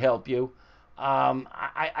might help you.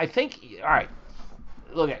 I think, all right,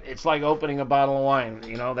 look at it. It's like opening a bottle of wine.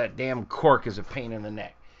 You know, that damn cork is a pain in the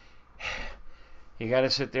neck. You got to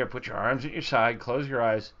sit there, put your arms at your side, close your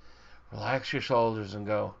eyes, relax your shoulders, and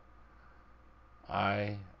go,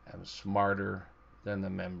 I am smarter than the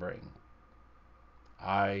membrane.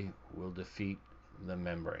 I will defeat the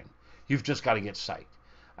membrane. You've just got to get psyched.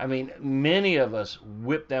 I mean, many of us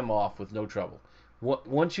whip them off with no trouble.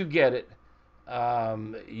 Once you get it,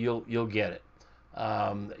 you'll get it.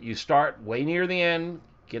 You start way near the end,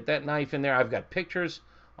 get that knife in there. I've got pictures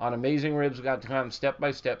on Amazing Ribs. We've got time step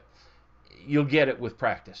by step. You'll get it with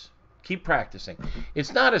practice. Keep practicing.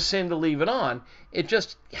 It's not a sin to leave it on. It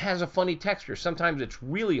just has a funny texture. Sometimes it's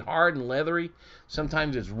really hard and leathery.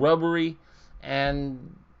 Sometimes it's rubbery.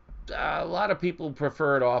 And a lot of people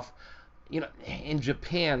prefer it off. You know, in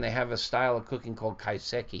Japan, they have a style of cooking called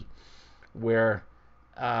kaiseki, where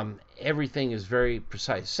everything is very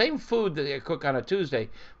precise. Same food that they cook on a Tuesday,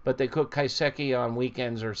 but they cook kaiseki on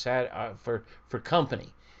weekends or for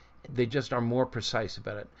company. They just are more precise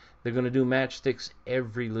about it. They're going to do matchsticks.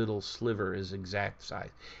 Every little sliver is exact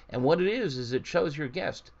size. And what it is it shows your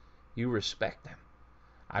guest you respect them.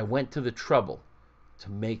 I went to the trouble to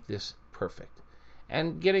make this perfect.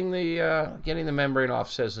 And getting the membrane off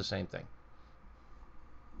says the same thing.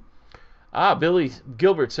 Billy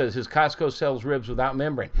Gilbert says his Costco sells ribs without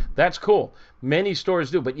membrane. That's cool. Many stores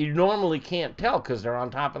do, but you normally can't tell because they're on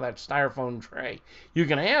top of that styrofoam tray. You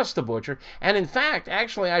can ask the butcher, and in fact,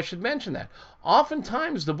 actually, I should mention that.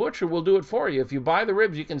 Oftentimes, the butcher will do it for you. If you buy the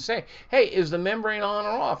ribs, you can say, hey, is the membrane on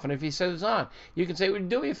or off? And if he says it's on, you can say, would you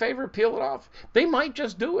do me a favor, peel it off? They might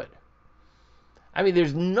just do it. I mean,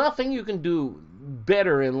 there's nothing you can do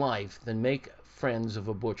better in life than make friends of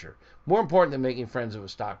a butcher. More important than making friends of a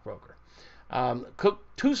stockbroker. Cook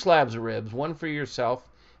 2 slabs of ribs, one for yourself,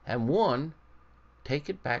 and one, take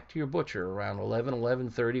it back to your butcher around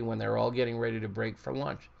 11:30 when they're all getting ready to break for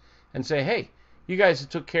lunch. And say, hey, you guys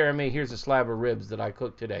took care of me. Here's a slab of ribs that I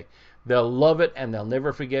cooked today. They'll love it, and they'll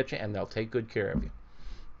never forget you, and they'll take good care of you.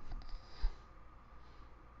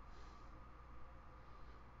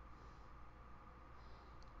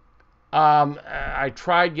 I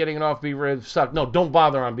tried getting it off beef ribs. Sucked. No, don't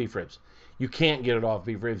bother on beef ribs. You can't get it off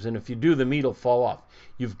beef ribs, and if you do, the meat will fall off.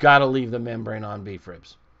 You've got to leave the membrane on beef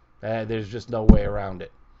ribs. There's just no way around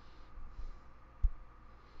it.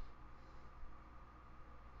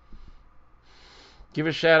 Give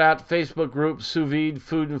a shout out to Facebook group Sous Vide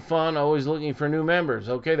Food and Fun, always looking for new members.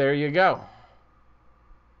 Okay, there you go.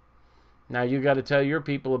 Now you got to tell your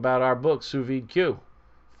people about our book, Sous Vide Q,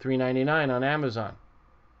 $3.99 on Amazon.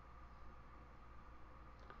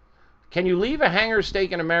 Can you leave a hanger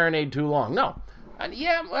steak in a marinade too long? No.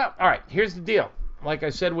 Yeah, well, all right, here's the deal. Like I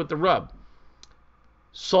said with the rub,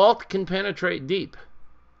 salt can penetrate deep.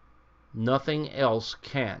 Nothing else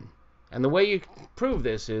can. And the way you prove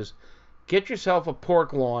this is get yourself a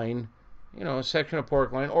pork loin, a section of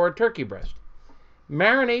pork loin, or a turkey breast.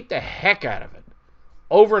 Marinate the heck out of it.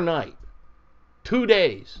 Overnight. 2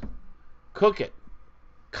 days. Cook it.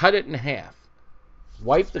 Cut it in half.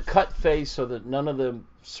 Wipe the cut face so that none of the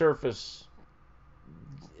surface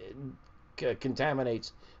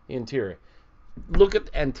contaminates the interior. Look at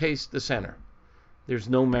and taste the center. There's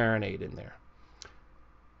no marinade in there.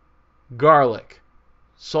 Garlic,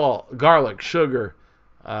 salt, sugar,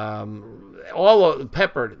 all of the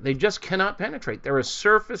pepper, they just cannot penetrate. They're a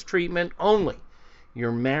surface treatment only.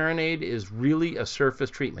 Your marinade is really a surface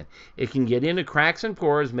treatment. It can get into cracks and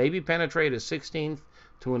pores, maybe penetrate a 1/16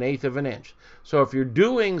 to an 1/8 of an inch. So if you're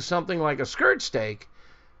doing something like a skirt steak,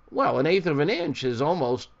 well, an 1/8 of an inch is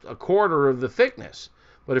almost a quarter of the thickness.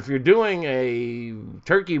 But if you're doing a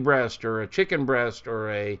turkey breast or a chicken breast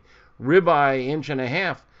or a ribeye 1.5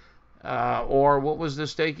 inch, or what was the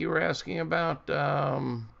steak you were asking about?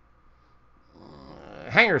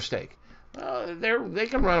 Hanger steak. They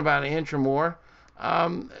can run about 1 inch or more.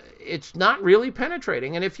 It's not really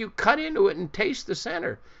penetrating. And if you cut into it and taste the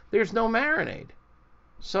center, there's no marinade.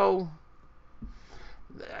 So,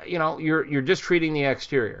 you're just treating the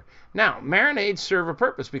exterior. Now, marinades serve a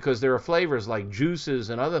purpose because there are flavors like juices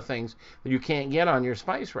and other things that you can't get on your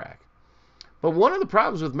spice rack. But one of the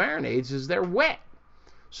problems with marinades is they're wet.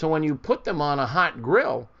 So when you put them on a hot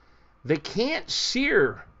grill, they can't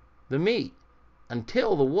sear the meat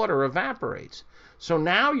until the water evaporates. So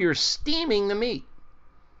now you're steaming the meat.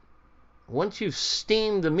 once you've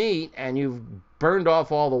steamed the meat and you've burned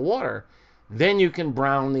off all the water, then you can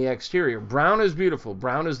brown the exterior. Brown is beautiful.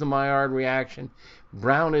 Brown is the Maillard reaction.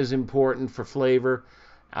 Brown is important for flavor,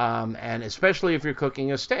 and especially if you're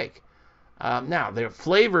cooking a steak. Now, there are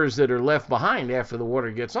flavors that are left behind after the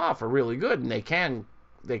water gets off are really good, and they can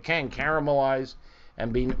caramelize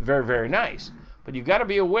and be very, very nice. But you've got to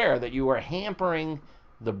be aware that you are hampering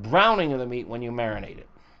the browning of the meat when you marinate it.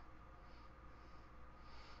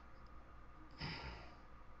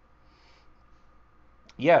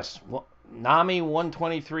 Yes, well, NAMI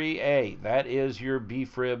 123A. That is your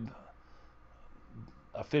beef rib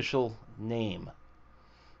official name.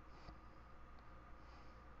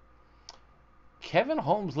 Kevin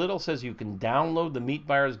Holmes Little says you can download the Meat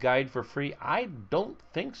Buyer's Guide for free. I don't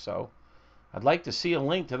think so. I'd like to see a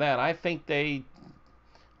link to that. I think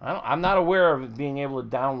I'm not aware of being able to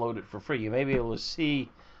download it for free. You may be able to see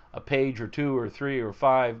a page or 2 or 3 or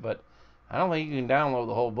 5, but I don't think you can download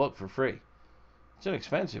the whole book for free. It's an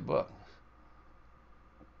expensive book.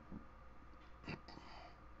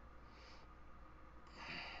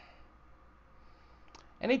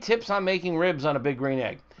 Any tips on making ribs on a Big Green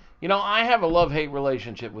Egg? You know, I have a love-hate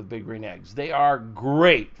relationship with Big Green Eggs. They are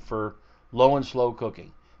great for low and slow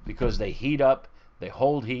cooking because they heat up, they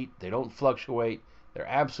hold heat, they don't fluctuate. They're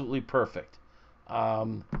absolutely perfect.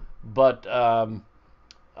 But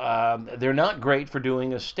they're not great for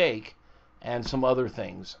doing a steak and some other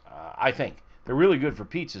things, I think. They're really good for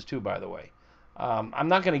pizzas, too, by the way. I'm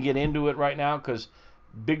not going to get into it right now because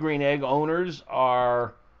Big Green Egg owners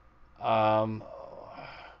are...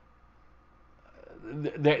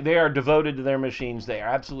 They are devoted to their machines. They are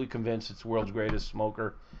absolutely convinced it's the world's greatest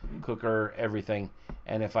smoker, cooker, everything.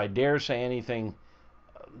 And if I dare say anything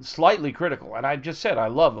slightly critical, and I just said I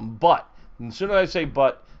love them, but as soon as I say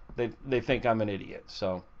but, they think I'm an idiot.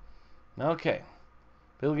 So, okay.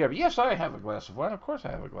 Bill Gabby, yes, I have a glass of wine. Of course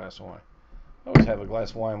I have a glass of wine. I always have a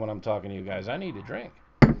glass of wine when I'm talking to you guys. I need a drink.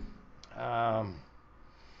 All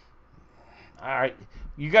right.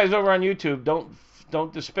 You guys over on YouTube,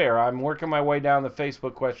 don't despair. I'm working my way down the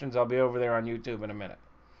Facebook questions. I'll be over there on YouTube in a minute.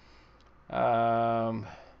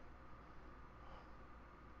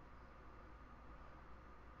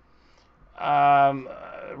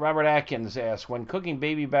 Robert Atkins asks, when cooking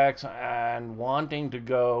baby backs and wanting to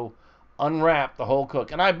go unwrap the whole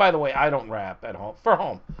cook. And by the way, I don't wrap at home. For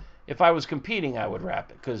home. If I was competing, I would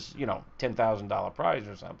wrap it because, $10,000 prize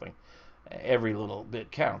or something. Every little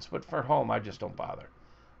bit counts. But for home, I just don't bother.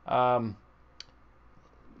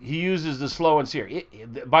 He uses the slow and sear.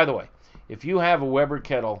 By the way, if you have a Weber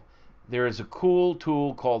kettle, there is a cool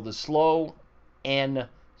tool called the slow and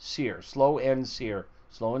sear. Slow and sear.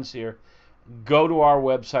 Slow and sear. Go to our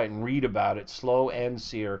website and read about it. Slow and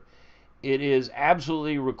sear. It is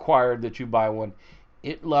absolutely required that you buy one.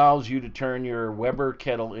 It allows you to turn your Weber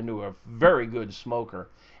kettle into a very good smoker,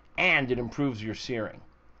 and it improves your searing.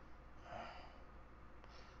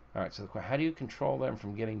 All right, so how do you control them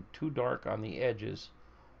from getting too dark on the edges,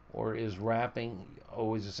 or is wrapping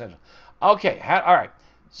always essential? Okay, all right.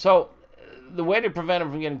 So the way to prevent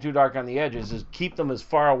them from getting too dark on the edges is keep them as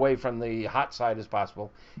far away from the hot side as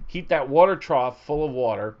possible. Keep that water trough full of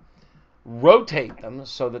water. Rotate them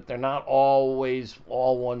so that they're not always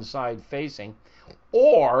all one side facing.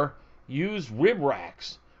 Or use rib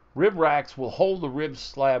racks. Rib racks will hold the rib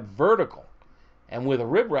slab vertical. And with a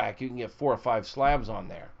rib rack, you can get 4 or 5 slabs on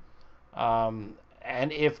there. And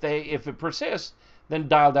if it persists, then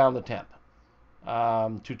dial down the temp.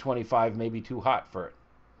 225 may be too hot for it.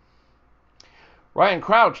 Ryan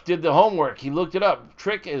Crouch did the homework. He looked it up.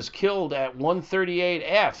 Trick is killed at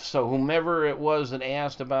 138F. So whomever it was that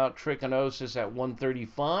asked about trichinosis at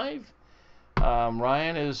 135,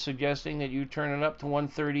 Ryan is suggesting that you turn it up to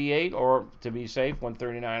 138, or to be safe,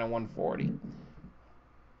 139 and 140.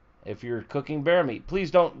 If you're cooking bear meat,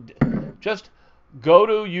 please don't. Just go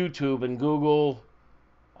to YouTube and Google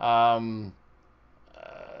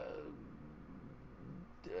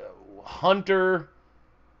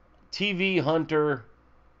TV Hunter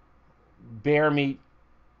bear meat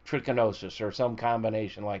trichinosis or some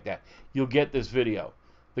combination like that. You'll get this video.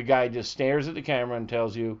 The guy just stares at the camera and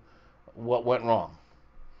tells you what went wrong.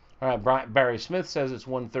 All right, Barry Smith says it's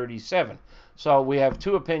 137. So we have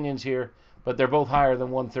 2 opinions here, but they're both higher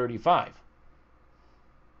than 135.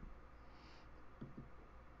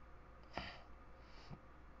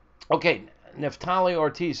 Okay, Neftali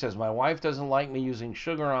Ortiz says, my wife doesn't like me using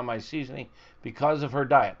sugar on my seasoning because of her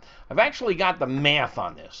diet. I've actually got the math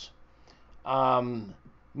on this.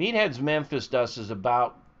 Meathead's Memphis dust is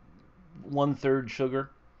about 1/3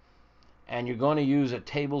 sugar. And you're going to use a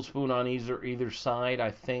tablespoon on either side,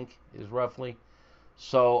 I think, is roughly.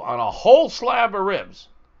 So on a whole slab of ribs,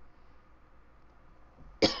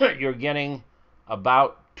 you're getting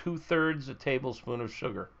about 2/3 a tablespoon of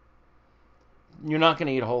sugar. You're not going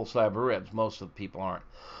to eat a whole slab of ribs. Most of the people aren't.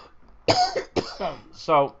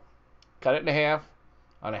 So cut it in half.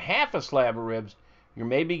 On a half a slab of ribs, you're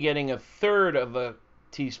maybe getting 1/3 of a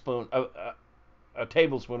teaspoon, a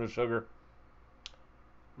tablespoon of sugar.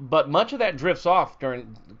 But much of that drifts off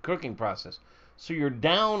during the cooking process. So you're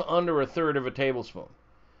down under 1/3 of a tablespoon.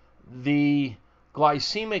 The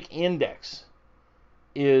glycemic index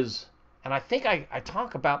is, and I think I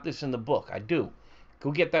talk about this in the book. I do.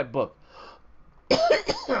 Go get that book.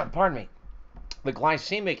 Pardon me. The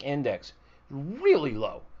glycemic index is really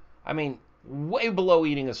low. I mean, way below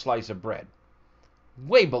eating a slice of bread.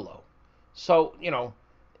 Way below. So,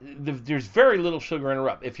 there's very little sugar in a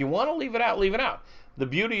rub. If you want to leave it out, leave it out. The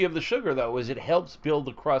beauty of the sugar, though, is it helps build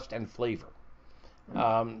the crust and flavor.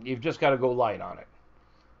 You've just got to go light on it.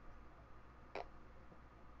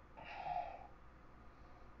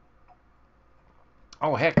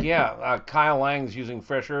 Oh, heck yeah. Kyle Lang's using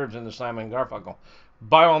fresh herbs in the Simon Garfunkel.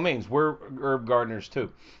 By all means, we're herb gardeners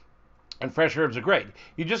too. And fresh herbs are great.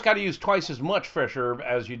 You just got to use twice as much fresh herb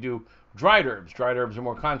as you do dried herbs. Dried herbs are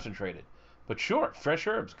more concentrated. But sure, fresh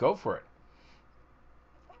herbs, go for it.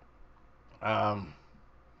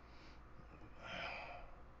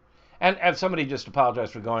 And somebody just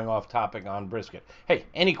apologized for going off topic on brisket. Hey,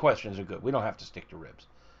 any questions are good. We don't have to stick to ribs.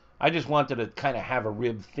 I just wanted to kind of have a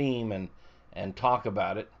rib theme and talk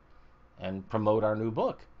about it and promote our new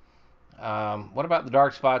book. What about the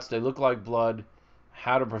dark spots? They look like blood.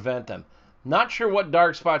 How to prevent them? Not sure what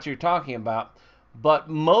dark spots you're talking about, but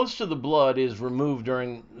most of the blood is removed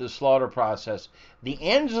during the slaughter process. The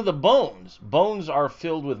ends of the bones are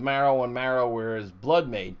filled with marrow, and marrow where is blood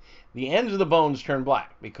made. The ends of the bones turn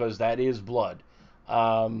black because that is blood.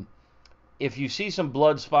 If you see some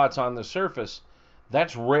blood spots on the surface,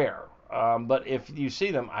 that's rare. But if you see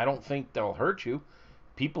them, I don't think they'll hurt you.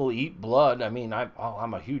 People eat blood. I mean,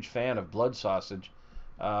 I'm a huge fan of blood sausage.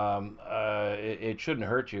 It shouldn't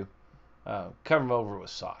hurt you. Cover them over with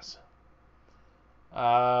sauce.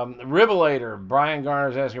 Ribolator. Brian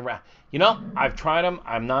Garner's asking, I've tried them.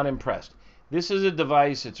 I'm not impressed. This is a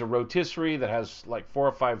device. It's a rotisserie that has like 4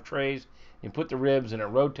 or 5 trays. You put the ribs and it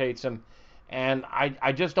rotates them. And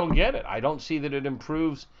I just don't get it. I don't see that it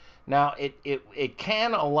improves. Now, it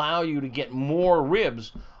can allow you to get more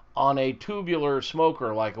ribs on a tubular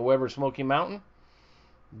smoker like a Weber Smoky Mountain.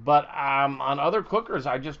 But on other cookers,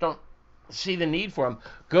 I just don't see the need for them.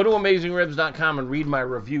 Go to AmazingRibs.com and read my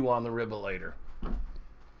review on the Ribolator.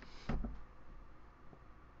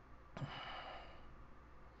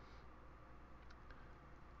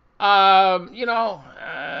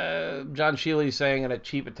 John Shealy's saying a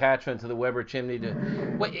cheap attachment to the Weber chimney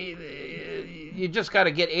you just got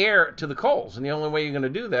to get air to the coals, and the only way you're going to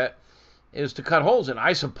do that is to cut holes in.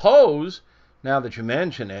 I suppose, now that you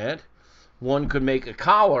mention it, one could make a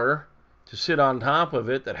collar to sit on top of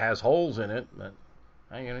it that has holes in it. But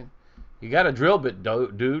you got a drill bit,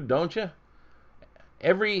 dude, don't you?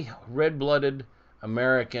 Every red-blooded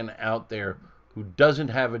American out there who doesn't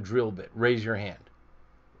have a drill bit, raise your hand.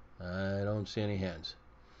 I don't see any hands.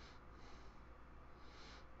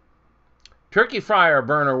 Turkey fryer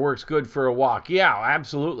burner works good for a wok. Yeah,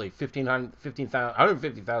 absolutely.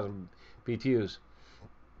 150,000 BTUs.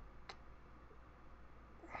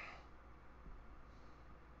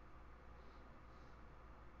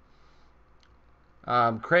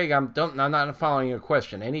 Craig, I'm not following your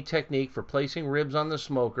question. Any technique for placing ribs on the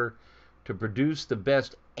smoker to produce the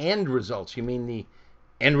best end results? You mean the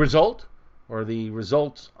end result or the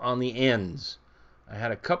results on the ends? I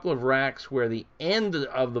had a couple of racks where the end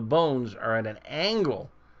of the bones are at an angle,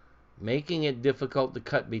 making it difficult to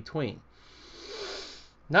cut between.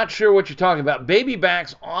 Not sure what you're talking about. Baby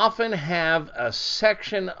backs often have a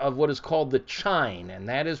section of what is called the chine, and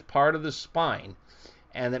that is part of the spine,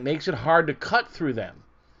 and that makes it hard to cut through them.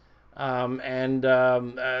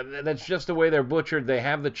 That's just the way they're butchered. They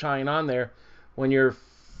have the chine on there. When you're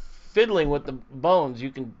fiddling with the bones,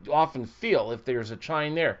 you can often feel if there's a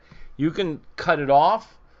chine there. You can cut it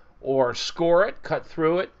off or score it, cut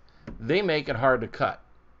through it. They make it hard to cut.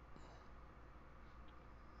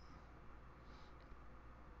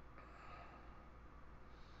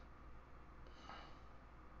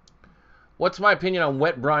 What's my opinion on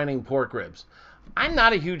wet brining pork ribs? I'm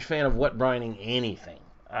not a huge fan of wet brining anything.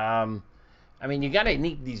 You got to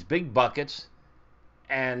need these big buckets.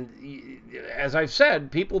 And as I've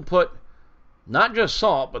said, people put not just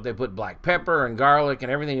salt, but they put black pepper and garlic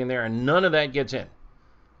and everything in there, and none of that gets in.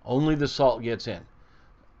 Only the salt gets in.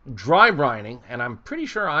 dry brining, and I'm pretty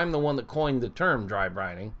sure I'm the one that coined the term dry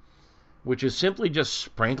brining, which is simply just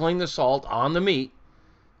sprinkling the salt on the meat,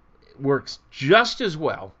 works just as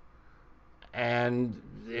well, and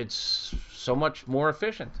it's so much more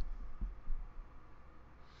efficient.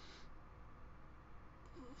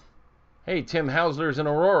 Hey, Tim Hausler's in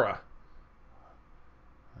Aurora.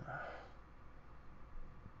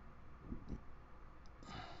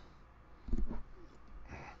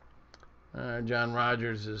 John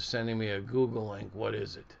Rogers is sending me a Google link. What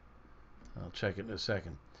is it? I'll check it in a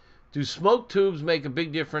second. Do smoke tubes make a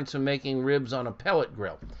big difference in making ribs on a pellet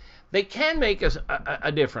grill? They can make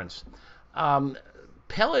a difference.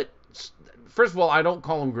 Pellets, first of all, I don't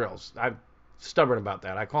call them grills. I'm stubborn about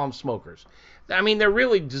that. I call them smokers. I mean, they're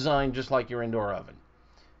really designed just like your indoor oven.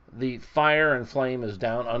 The fire and flame is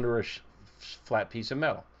down under a flat piece of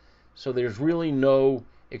metal. So there's really no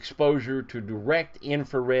exposure to direct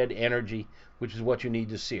infrared energy, which is what you need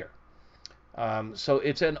to sear. So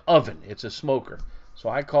it's an oven. It's a smoker. So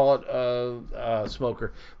I call it a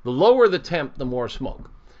smoker. The lower the temp, the more smoke.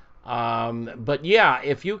 But yeah,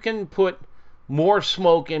 if you can put more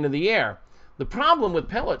smoke into the air, the problem with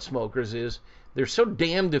pellet smokers is they're so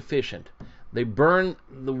damned efficient. They burn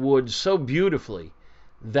the wood so beautifully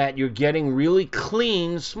that you're getting really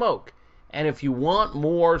clean smoke. And if you want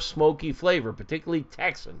more smoky flavor, particularly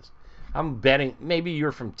Texans, I'm betting maybe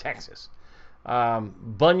you're from Texas.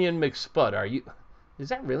 Bunyan McSpud, are you? Is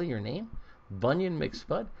that really your name? Bunyan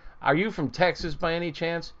McSpud? Are you from Texas by any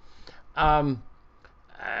chance? I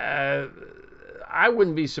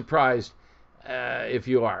wouldn't be surprised if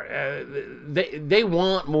you are. They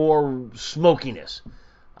want more smokiness.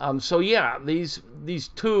 So yeah, these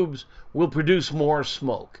tubes will produce more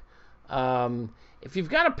smoke. If you've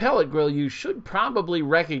got a pellet grill, you should probably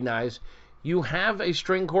recognize you have a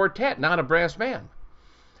string quartet, not a brass band.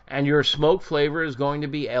 And your smoke flavor is going to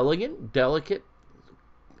be elegant, delicate,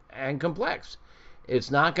 and complex.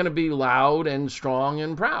 It's not going to be loud and strong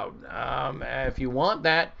and proud. If you want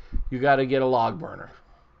that, you got to get a log burner.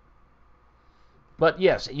 But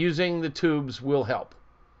yes, using the tubes will help.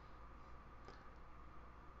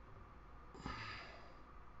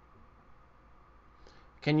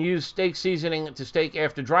 Can you use steak seasoning to steak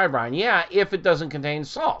after dry brine? Yeah, if it doesn't contain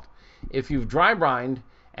salt. If you've dry brined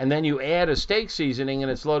and then you add a steak seasoning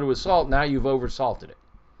and it's loaded with salt, now you've oversalted it.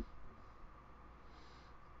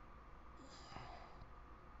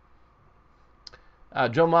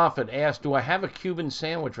 Joe Moffat asked, do I have a Cuban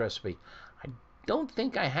sandwich recipe? I don't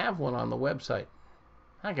think I have one on the website.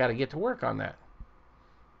 I got to get to work on that.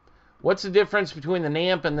 What's the difference between the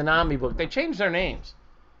NAMP and the NAMI book? They changed their names.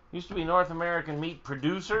 Used to be North American Meat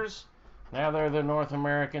Producers. Now they're the North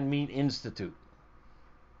American Meat Institute.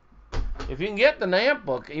 If you can get the NAMP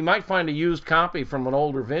book, you might find a used copy from an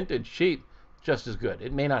older vintage cheap, just as good.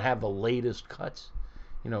 It may not have the latest cuts.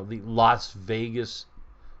 You know, the Las Vegas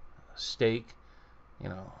steak. You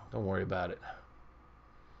know, don't worry about it.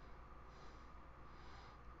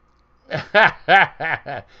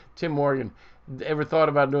 Tim Morgan, ever thought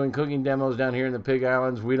about doing cooking demos down here in the Pig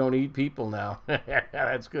Islands? We don't eat people now.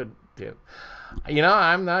 That's good, Tim. You know,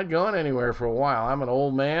 I'm not going anywhere for a while. I'm an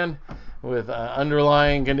old man with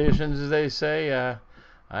underlying conditions, as they say.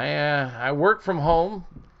 I work from home.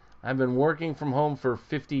 I've been working from home for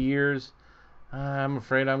 50 years. I'm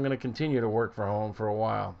afraid I'm going to continue to work from home for a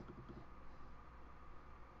while.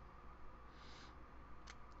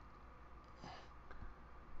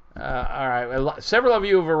 All right. Several of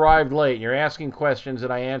you have arrived late. You're asking questions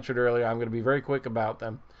that I answered earlier. I'm going to be very quick about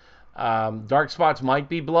them. Dark spots might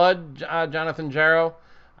be blood, Jonathan Jarrow.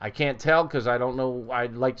 I can't tell because I don't know.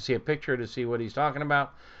 I'd like to see a picture to see what he's talking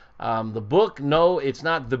about. The book, no, it's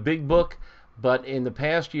not the big book, but in the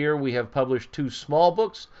past year we have published 2 small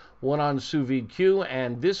books, one on sous vide Q,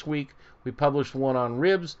 and this week we published one on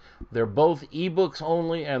ribs. They're both ebooks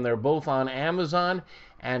only, and they're both on Amazon.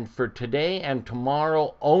 And for today and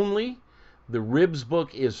tomorrow only, the ribs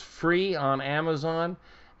book is free on Amazon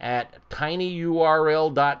at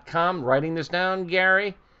tinyurl.com. Writing this down,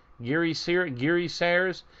 Gary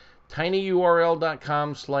Sayers,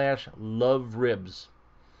 tinyurl.com/loveribs.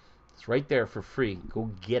 It's right there for free.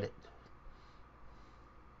 Go get it.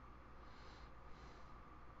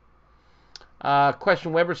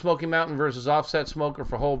 Question: Weber Smoky Mountain versus Offset Smoker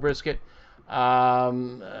for whole brisket.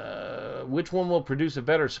 Which one will produce a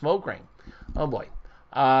better smoke ring? Oh boy,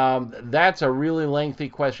 that's a really lengthy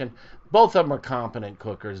question. Both of them are competent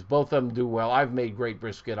cookers. Both of them do well. I've made great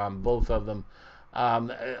brisket on both of them.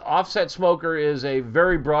 Offset smoker is a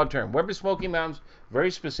very broad term. Weber Smoky Mountain's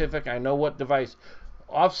very specific. I know what device.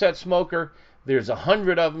 Offset smoker, there's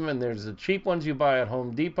 100 of them, and there's the cheap ones you buy at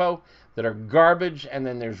Home Depot. that are garbage, and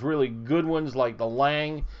then there's really good ones like the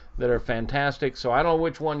Lang that are fantastic. So I don't know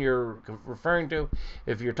which one you're referring to.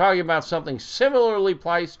 If you're talking about something similarly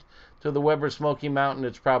priced to the Weber Smoky Mountain,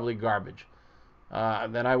 it's probably garbage.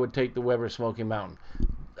 Then I would take the Weber Smoky Mountain.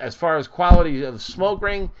 As far as quality of smoke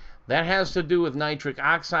ring, that has to do with nitric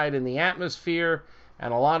oxide in the atmosphere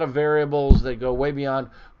and a lot of variables that go way beyond.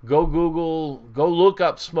 Go Google, go look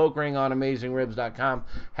up smoke ring on AmazingRibs.com.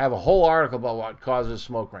 Have a whole article about what causes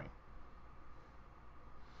smoke ring.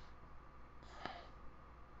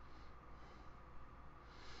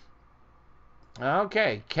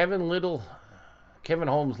 Okay, Kevin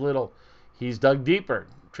Holmes Little, he's dug deeper.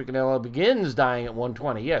 Trichinella begins dying at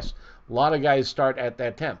 120. Yes, a lot of guys start at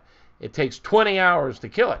that temp. It takes 20 hours to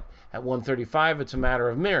kill it. At 135, it's a matter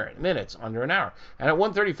of minutes, under an hour. And at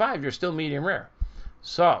 135, you're still medium rare.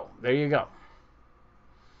 So there you go.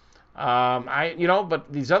 But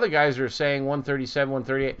these other guys are saying 137,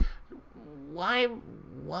 138. Why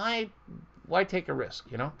take a risk?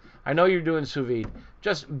 I know you're doing sous vide.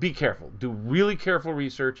 Just be careful. Do really careful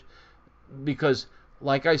research, because,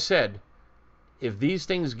 like I said, if these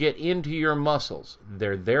things get into your muscles,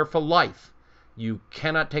 they're there for life. You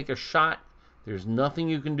cannot take a shot. There's nothing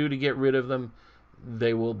you can do to get rid of them.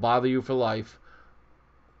 They will bother you for life.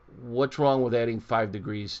 What's wrong with adding 5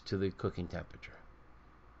 degrees to the cooking temperature?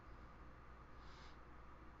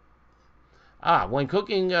 When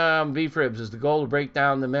cooking beef ribs, is the goal to break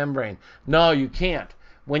down the membrane? No, you can't.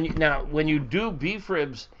 When you do beef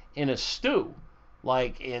ribs in a stew,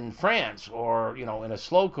 like in France or in a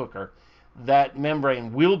slow cooker, that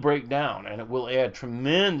membrane will break down and it will add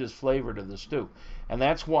tremendous flavor to the stew. And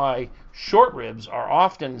that's why short ribs are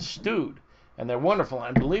often stewed, and they're wonderful.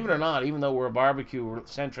 And believe it or not, even though we're a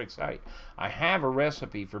barbecue-centric site, I have a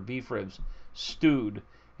recipe for beef ribs stewed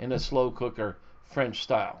in a slow cooker, French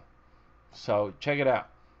style. So check it out.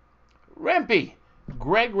 Rempe,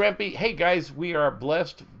 Greg Rempe. Hey guys, we are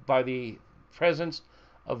blessed by the presence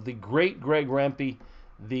of the great Greg Rempe,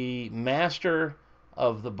 the master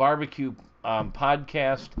of the barbecue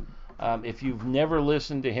podcast. If you've never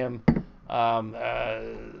listened to him,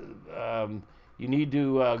 you need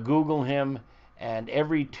to Google him. And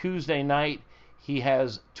every Tuesday night, he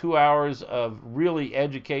has 2 hours of really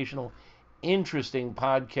educational, interesting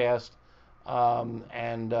podcast,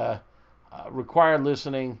 and required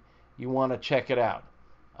listening. You want to check it out.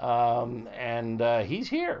 He's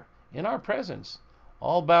here in our presence.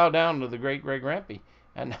 All bow down to the great Greg Rempe.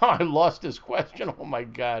 And now I lost his question. Oh my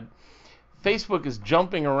God. Facebook is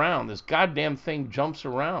jumping around. This goddamn thing jumps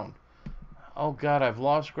around. Oh God, I've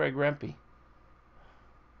lost Greg Rempe.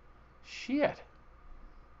 Shit.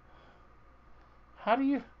 How do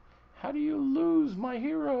you lose my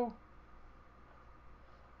hero?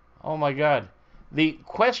 Oh my God. The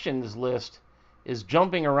questions list is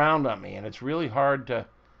jumping around on me, and it's really hard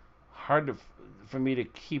for me to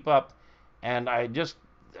keep up. And I just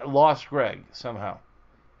lost Greg somehow.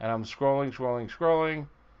 And I'm scrolling.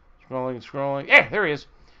 Yeah, there he is.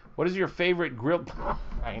 What is your favorite grilled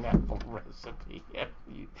pineapple recipe?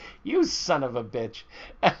 You son of a bitch.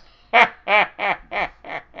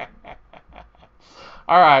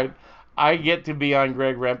 All right. I get to be on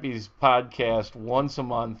Greg Rempe's podcast once a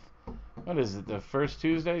month. What is it, the first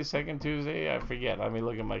Tuesday, second Tuesday? I forget. Let me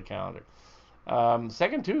look at my calendar.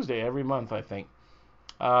 Second Tuesday every month, I think.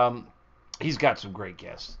 He's got some great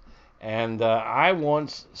guests. And I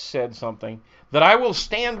once said something that I will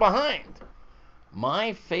stand behind.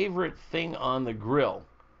 My favorite thing on the grill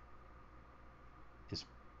is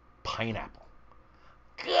pineapple.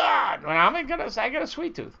 God, I got a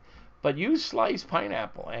sweet tooth. But you slice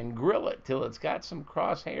pineapple and grill it till it's got some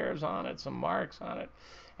crosshairs on it, some marks on it,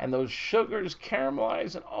 and those sugars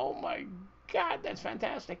caramelize, and oh my God, that's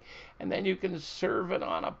fantastic. And then you can serve it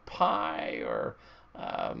on a pie or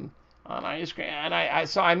on ice cream. And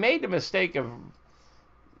so I made the mistake of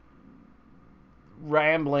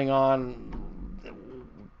rambling on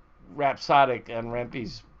rhapsodic on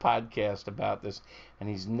Rempe's podcast about this, and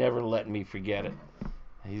he's never letting me forget it.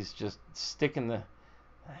 He's just sticking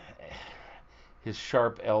his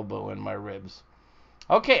sharp elbow in my ribs.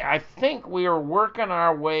 Okay, I think we are working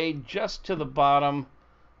our way just to the bottom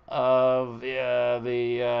of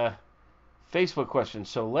the Facebook questions.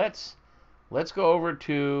 So let's go over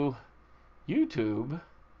to YouTube.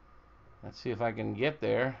 Let's see if I can get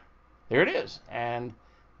there. There it is, and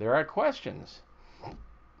there are questions.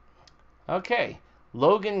 Okay,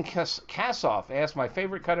 Logan Kassoff asked my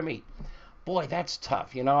favorite cut of meat. Boy, that's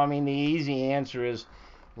tough. The easy answer is,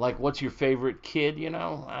 like, what's your favorite kid?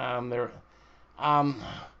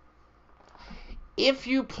 If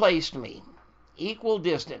you placed me equal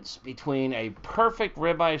distance between a perfect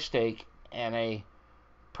ribeye steak and a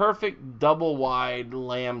perfect double wide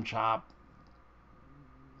lamb chop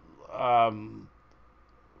from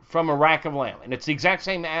a rack of lamb. And it's the exact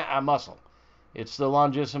same muscle. It's the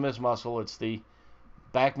longissimus muscle. It's the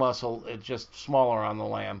back muscle. It's just smaller on the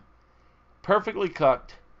lamb. Perfectly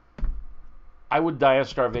cooked. I would die of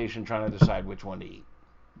starvation trying to decide which one to eat.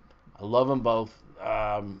 I love them both.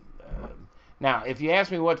 Now, if you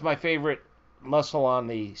ask me what's my favorite muscle on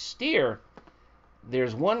the steer,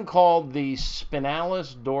 there's one called the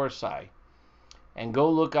spinalis dorsi. And go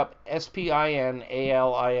look up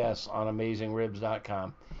Spinalis on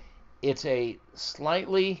AmazingRibs.com. It's a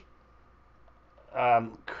slightly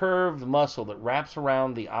curved muscle that wraps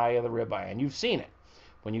around the eye of the ribeye. And you've seen it.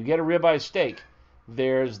 When you get a ribeye steak,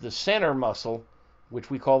 there's the center muscle,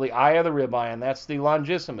 which we call the eye of the ribeye, and that's the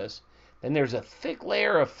longissimus. Then there's a thick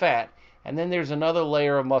layer of fat, and then there's another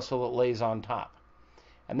layer of muscle that lays on top.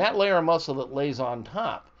 And that layer of muscle that lays on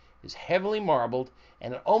top is heavily marbled,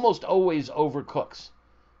 and it almost always overcooks.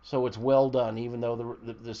 So it's well done, even though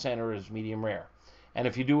the center is medium rare. And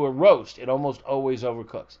if you do a roast, it almost always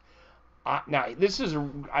overcooks. Now,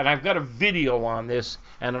 and I've got a video on this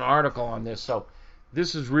and an article on this, so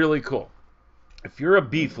this is really cool. If you're a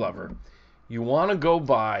beef lover, you want to go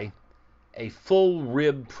buy a full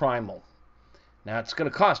rib primal. Now, it's going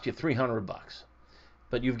to cost you $300,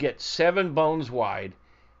 but you get 7 bones wide,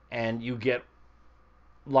 and you get,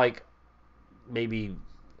 like, maybe,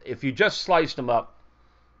 if you just sliced them up,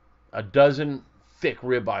 a dozen thick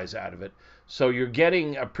ribeyes out of it. So you're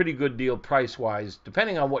getting a pretty good deal price-wise,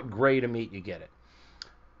 depending on what grade of meat you get it.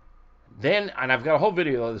 Then, and I've got a whole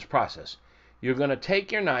video of this process, you're going to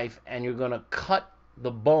take your knife and you're going to cut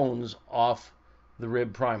the bones off the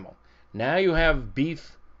rib primal. Now you have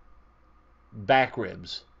beef back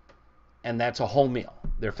ribs, and that's a whole meal.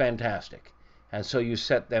 They're fantastic. And so you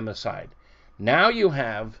set them aside. Now you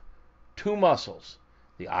have 2 muscles,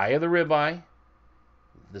 the eye of the ribeye,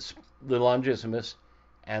 the longissimus,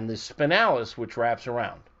 and the spinalis, which wraps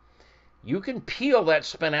around. You can peel that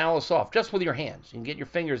spinalis off just with your hands. You can get your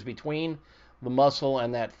fingers between the muscle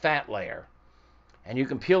and that fat layer, and you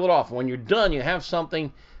can peel it off. When you're done, you have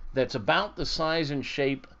something that's about the size and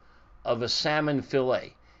shape of a salmon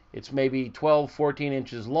fillet. It's maybe 12, 14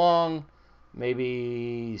 inches long,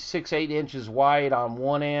 maybe 6, 8 inches wide on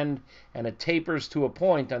one end, and it tapers to a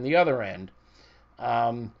point on the other end.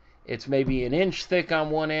 It's maybe an inch thick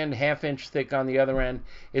on one end, half-inch thick on the other end.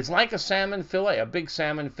 It's like a salmon fillet, a big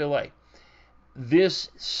salmon fillet. This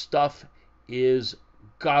stuff is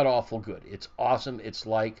god-awful good. It's awesome. It's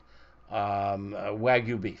like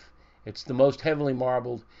Wagyu beef. It's the most heavily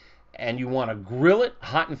marbled, and you want to grill it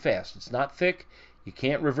hot and fast. It's not thick. You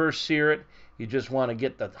can't reverse sear it. You just want to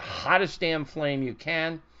get the hottest damn flame you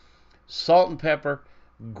can. Salt and pepper.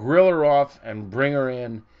 Grill her off and bring her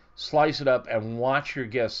in. Slice it up and watch your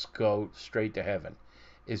guests go straight to heaven.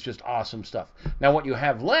 It's just awesome stuff. Now what you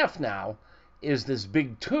have left now is this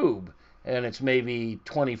big tube, and it's maybe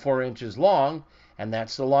 24 inches long, and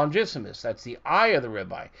that's the longissimus. That's the eye of the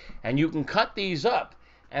ribeye. And you can cut these up,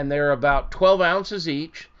 and they're about 12 ounces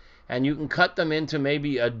each, and you can cut them into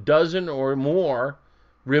maybe a dozen or more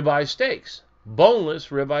ribeye steaks, boneless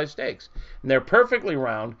ribeye steaks. And they're perfectly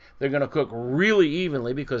round. They're going to cook really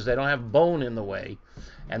evenly because they don't have bone in the way,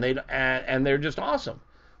 and they're just awesome.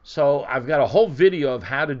 So I've got a whole video of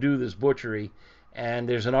how to do this butchery, and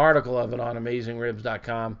there's an article of it on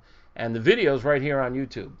AmazingRibs.com, and the video's right here on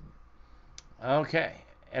YouTube. Okay,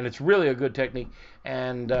 and it's really a good technique,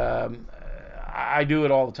 and I do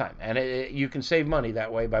it all the time. And you can save money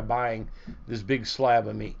that way by buying this big slab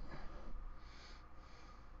of meat.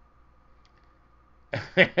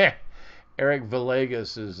 Eric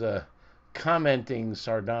Villegas is commenting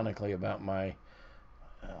sardonically about my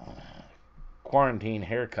quarantine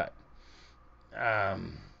haircut.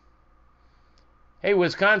 Hey,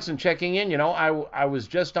 Wisconsin checking in. You know, I was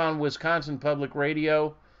just on Wisconsin Public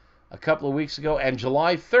Radio a couple of weeks ago, and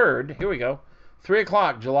July 3rd, here we go, 3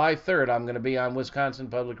 o'clock, July 3rd, I'm going to be on Wisconsin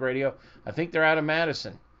Public Radio. I think they're out of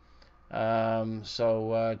Madison.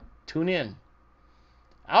 So tune in.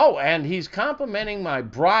 Oh, and he's complimenting my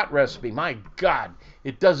brat recipe. My God,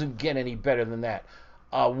 it doesn't get any better than that.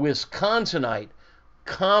 A Wisconsinite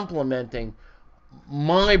complimenting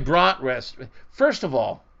my brat recipe. First of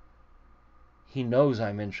all, he knows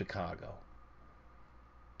I'm in Chicago.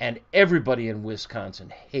 And everybody in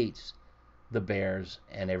Wisconsin hates the Bears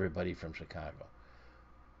and everybody from Chicago.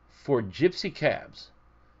 For Gypsy Cabs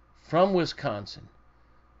from Wisconsin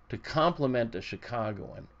to compliment a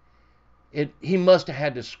Chicagoan, he must have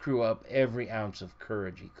had to screw up every ounce of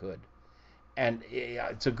courage he could. And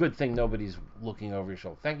it's a good thing nobody's looking over your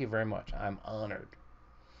shoulder. Thank you very much. I'm honored.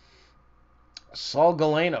 Saul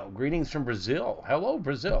Galeno, greetings from Brazil. Hello,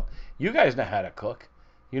 Brazil. You guys know how to cook.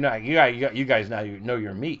 You guys now know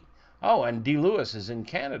your meat. Oh, and D. Lewis is in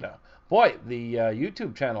Canada. Boy, the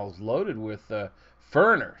YouTube channel is loaded with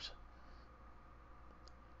foreigners.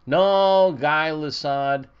 No, Guy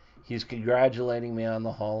Lasad, he's congratulating me on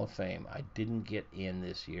the Hall of Fame. I didn't get in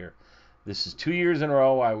this year. This is 2 years in a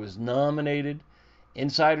row I was nominated.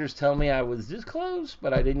 Insiders tell me I was this close,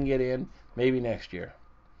 but I didn't get in. Maybe next year.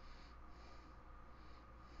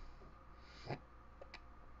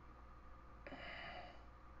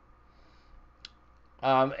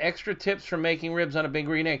 Extra tips for making ribs on a big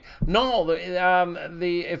green egg. No,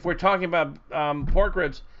 if we're talking about pork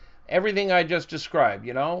ribs, everything I just described,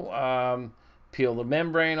 peel the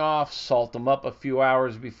membrane off, salt them up a few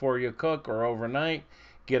hours before you cook or overnight,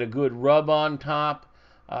 get a good rub on top,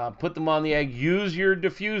 put them on the egg. Use your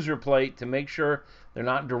diffuser plate to make sure they're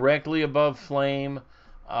not directly above flame.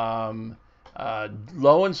 Low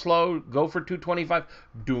and slow, go for 225.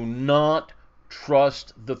 Do not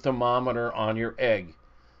trust the thermometer on your egg.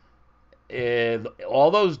 All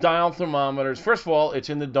those dial thermometers, first of all, it's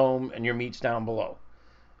in the dome and your meat's down below.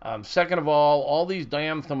 Second of all these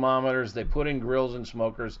damn thermometers they put in grills and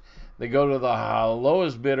smokers, they go to the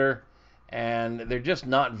lowest bidder, and they're just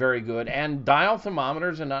not very good. And dial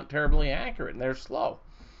thermometers are not terribly accurate, and they're slow.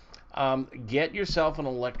 Get yourself an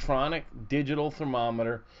electronic digital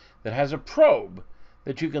thermometer that has a probe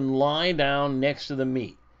that you can lie down next to the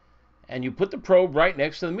meat. And you put the probe right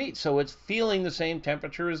next to the meat, so it's feeling the same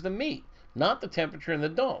temperature as the meat, not the temperature in the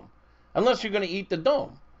dome, unless you're going to eat the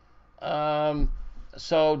dome.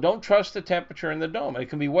 So don't trust the temperature in the dome. It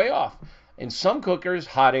can be way off. In some cookers,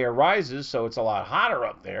 hot air rises, so it's a lot hotter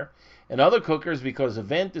up there. In other cookers, because the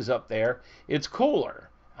vent is up there, it's cooler.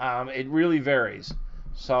 It really varies.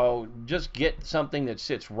 So just get something that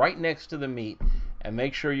sits right next to the meat and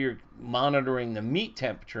make sure you're monitoring the meat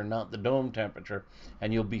temperature, not the dome temperature,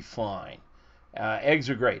 and you'll be fine. Eggs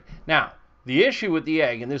are great. Now, the issue with the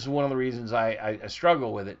egg, and this is one of the reasons I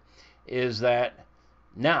struggle with it, is that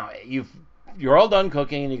now you're all done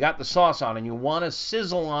cooking and you got the sauce on and you want to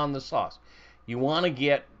sizzle on the sauce. You want to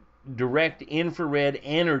get direct infrared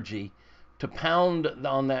energy to pound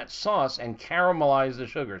on that sauce and caramelize the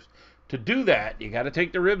sugars. To do that, you got to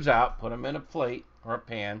take the ribs out, put them in a plate or a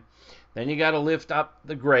pan. Then you got to lift up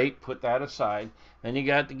the grate, put that aside. Then you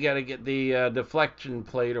got to get the deflection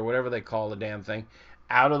plate or whatever they call the damn thing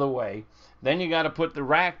out of the way. Then you got to put the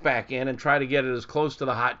rack back in and try to get it as close to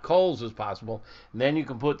the hot coals as possible. And then you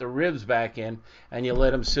can put the ribs back in and you let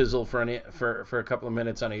them sizzle for a couple of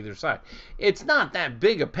minutes on either side. It's not that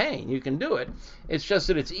big a pain. You can do it. It's just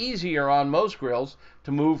that it's easier on most grills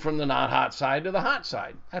to move from the not hot side to the hot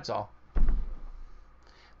side. That's all.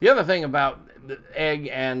 The other thing about the egg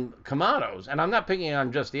and Kamados, and I'm not picking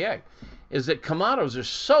on just the egg, is that Kamados are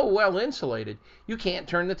so well insulated, you can't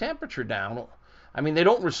turn the temperature down. I mean, they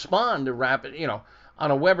don't respond to rapid,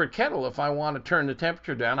 on a Weber kettle, if I want to turn the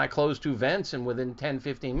temperature down, I close 2 vents, and within 10,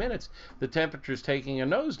 15 minutes, the temperature is taking a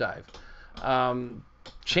nosedive.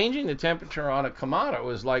 Changing the temperature on a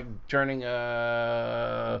Kamado is like turning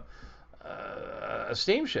a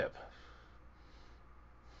steamship.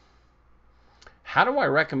 How do I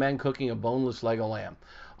recommend cooking a boneless leg of lamb?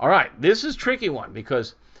 All right, this is a tricky one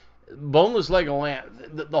because boneless leg of lamb,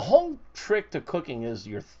 the whole trick to cooking is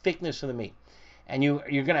your thickness of the meat. And you're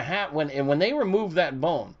going to have, when they remove that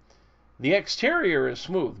bone, the exterior is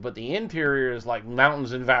smooth, but the interior is like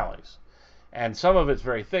mountains and valleys. And some of it's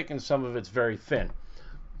very thick and some of it's very thin.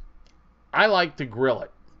 I like to grill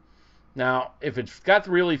it. Now, if it's got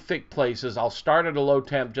really thick places, I'll start at a low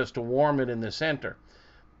temp just to warm it in the center.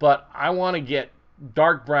 But I want to get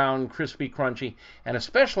dark brown, crispy, crunchy, and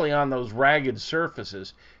especially on those ragged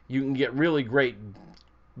surfaces, you can get really great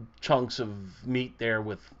chunks of meat there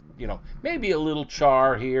with, maybe a little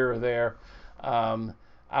char here or there.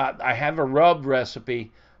 I have a rub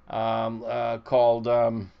recipe called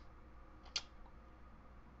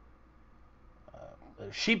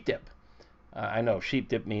sheep dip. I know sheep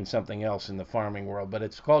dip means something else in the farming world, but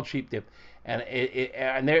it's called sheep dip. And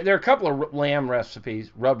there are a couple of lamb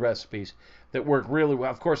recipes, rub recipes, that work really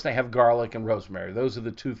well. Of course, they have garlic and rosemary. Those are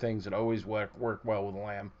the two things that always work well with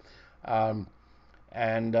lamb.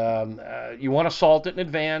 You want to salt it in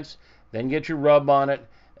advance, then get your rub on it.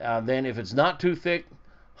 Then if it's not too thick,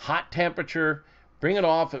 hot temperature, bring it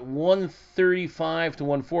off at 135 to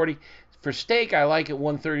 140. For steak, I like it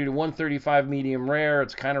 130 to 135 medium rare.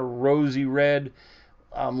 It's kind of rosy red.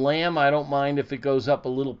 Lamb, I don't mind if it goes up a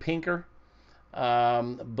little pinker.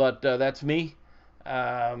 But that's me.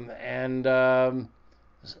 And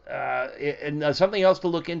something else to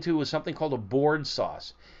look into is something called a board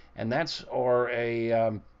sauce, and that's or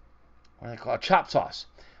a what do they call it? Chop sauce.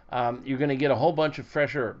 You're going to get a whole bunch of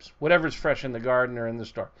fresh herbs, whatever's fresh in the garden or in the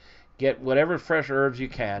store. Get whatever fresh herbs you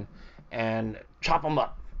can, and chop them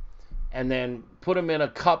up, and then put them in a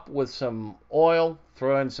cup with some oil.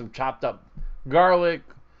 Throw in some chopped up garlic,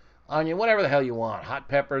 onion, whatever the hell you want, hot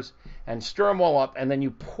peppers, and stir them all up, and then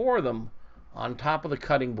you pour them on top of the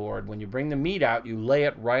cutting board. When you bring the meat out, you lay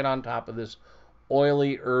it right on top of this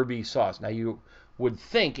oily, herby sauce. Now, you would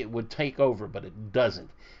think it would take over, but it doesn't,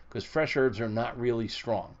 because fresh herbs are not really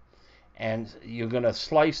strong. And you're going to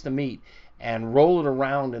slice the meat and roll it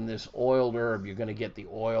around in this oiled herb. You're going to get the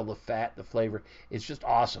oil, the fat, the flavor. It's just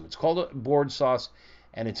awesome. It's called a board sauce,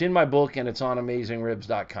 and it's in my book, and it's on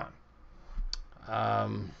AmazingRibs.com.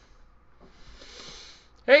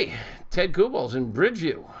 Hey, Ted Kubal's in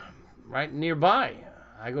Bridgeview, right nearby.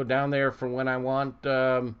 I go down there for when I want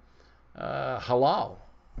halal.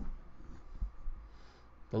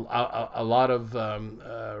 A lot of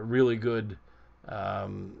really good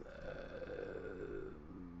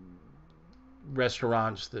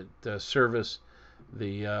restaurants that service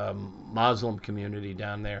the Muslim community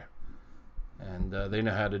down there, and they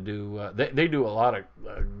know how to do. They do a lot of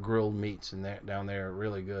grilled meats in there down there,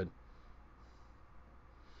 really good.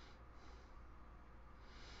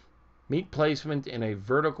 Meat placement in a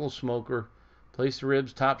vertical smoker. Place the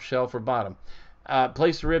ribs top shelf or bottom.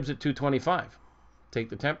 Place the ribs at 225. Take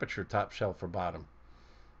the temperature top shelf or bottom.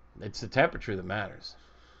 It's the temperature that matters.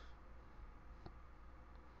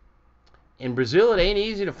 In Brazil, it ain't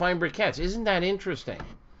easy to find briquettes. Isn't that interesting?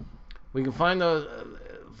 We can find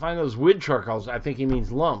those wood charcoals. I think he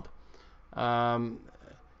means lump. You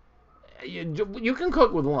can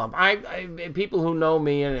cook with lump. People who know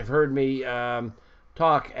me and have heard me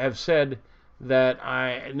talk have said that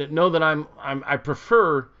I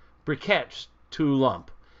prefer briquettes to lump,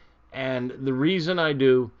 and the reason I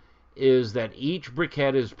do is that each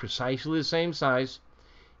briquette is precisely the same size.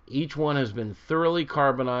 Each one has been thoroughly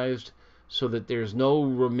carbonized so that there's no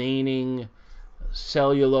remaining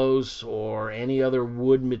cellulose or any other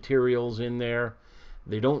wood materials in there.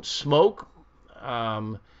 They don't smoke.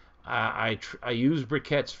 I use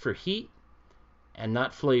briquettes for heat and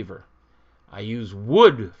not flavor. I use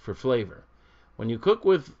wood for flavor. When you cook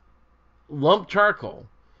with lump charcoal,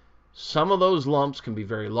 some of those lumps can be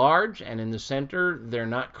very large, and in the center, they're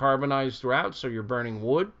not carbonized throughout, so you're burning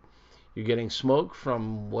wood. You're getting smoke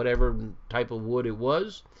from whatever type of wood it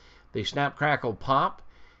was. They snap, crackle, pop.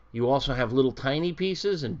 You also have little tiny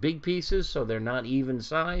pieces and big pieces, so they're not even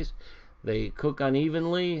size. They cook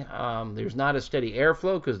unevenly. There's not a steady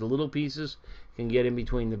airflow because the little pieces can get in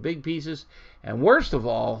between the big pieces. And worst of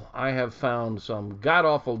all, I have found some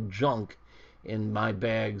god-awful junk in my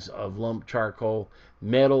bags of lump charcoal,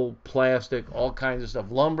 metal, plastic, all kinds of stuff.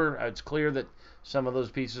 Lumber, it's clear that some of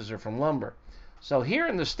those pieces are from lumber. So here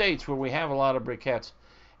in the States, where we have a lot of briquettes,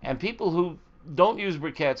 and people who don't use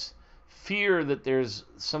briquettes fear that there's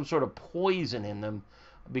some sort of poison in them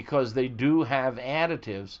because they do have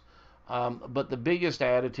additives. But the biggest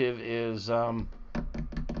additive is oh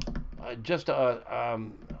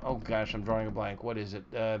gosh, I'm drawing a blank. What is it?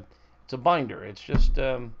 It's a binder. It's just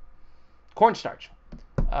cornstarch.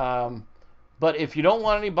 But if you don't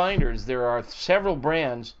want any binders, there are several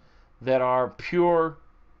brands that are pure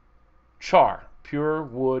char, pure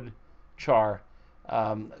wood char.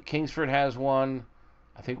 Kingsford has one.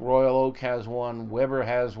 I think Royal Oak has one. Weber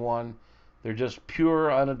has one. They're just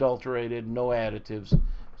pure, unadulterated, no additives.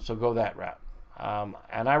 So go that route.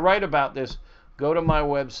 And I write about this. Go to my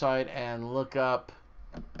website and look up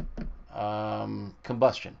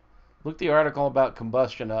combustion. Look the article about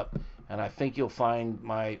combustion up, and I think you'll find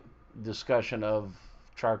my discussion of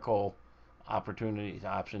charcoal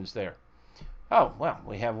options there. Oh, well,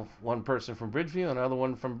 we have one person from Bridgeview, another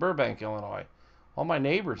one from Burbank, Illinois. All my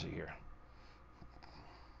neighbors are here.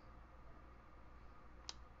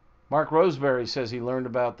 Mark Roseberry says he learned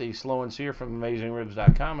about the Slow and Sear from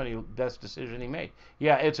AmazingRibs.com and the best decision he made.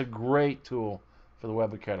 Yeah, it's a great tool for the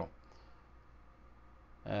Weber kettle.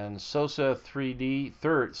 And Sosa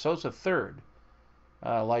Third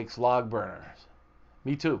likes log burners.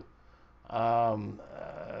 Me too.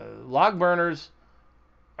 Log burners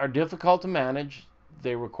are difficult to manage.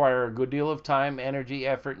 They require a good deal of time, energy,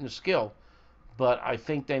 effort, and skill. But I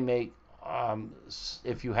think they make,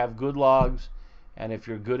 if you have good logs, and if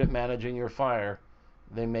you're good at managing your fire,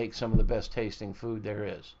 they make some of the best tasting food there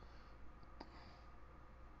is.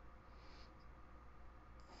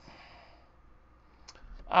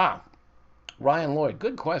 Ryan Lloyd.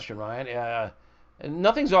 Good question, Ryan. And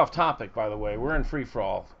nothing's off topic, by the way. We're in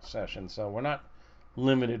free-for-all session, so we're not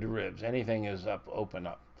limited to ribs. Anything is open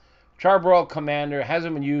up. Charbroiled Commander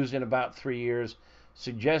hasn't been used in about 3 years.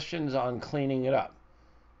 Suggestions on cleaning it up.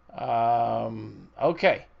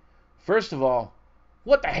 Okay. First of all,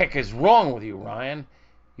 what the heck is wrong with you, Ryan?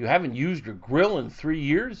 You haven't used your grill in 3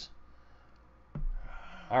 years?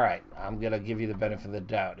 All right, I'm going to give you the benefit of the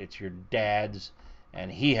doubt. It's your dad's,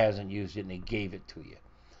 and he hasn't used it, and he gave it to you.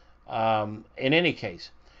 In any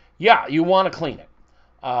case, yeah, you want to clean it.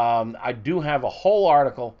 I do have a whole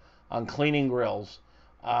article on cleaning grills,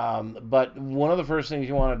 but one of the first things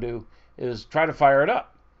you want to do is try to fire it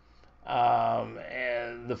up.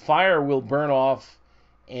 And the fire will burn off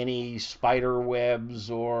any spider webs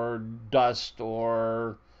or dust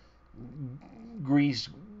or grease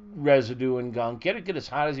residue and gunk. Get it as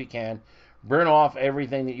hot as you can. Burn off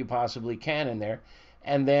everything that you possibly can in there.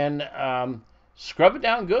 And then scrub it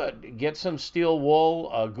down good. Get some steel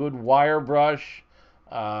wool, a good wire brush,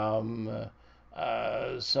 some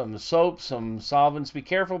soap, some solvents. Be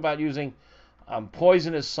careful about using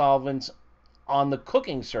poisonous solvents on the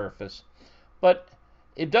cooking surface. But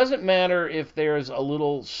it doesn't matter if there's a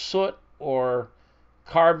little soot or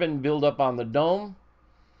carbon buildup on the dome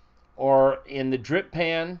or in the drip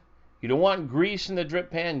pan. You don't want grease in the drip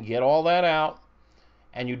pan. Get all that out.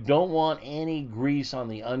 And you don't want any grease on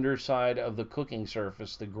the underside of the cooking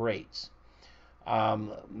surface, the grates.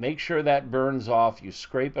 Make sure that burns off. You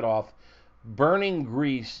scrape it off. Burning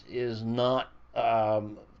grease is not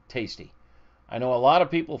tasty. I know a lot of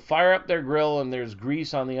people fire up their grill and there's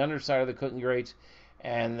grease on the underside of the cooking grates,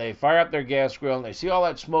 and they fire up their gas grill and they see all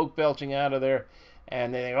that smoke belching out of there,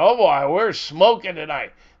 and they think, oh boy, we're smoking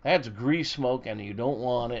tonight. That's grease smoke, and you don't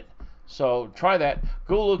want it. So try that.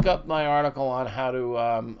 Go look up my article on how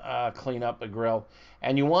to clean up a grill.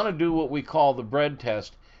 And you want to do what we call the bread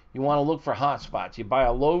test. You want to look for hot spots. You buy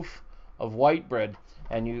a loaf of white bread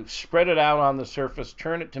and you spread it out on the surface,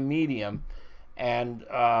 turn it to medium, and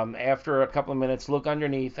after a couple of minutes, look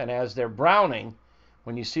underneath. And as they're browning,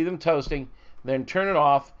 when you see them toasting, then turn it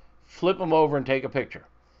off, flip them over, and take a picture.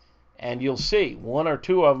 And you'll see one or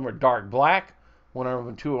two of them are dark black, one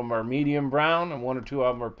or two of them are medium brown, and one or two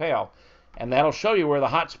of them are pale. And that'll show you where the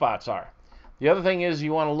hot spots are. The other thing is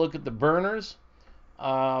you want to look at the burners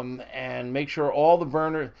and make sure all the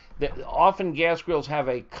burners, often gas grills have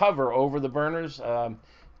a cover over the burners.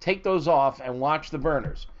 Take those off and watch the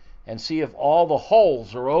burners and see if all the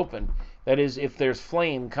holes are open. That is, if there's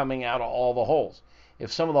flame coming out of all the holes.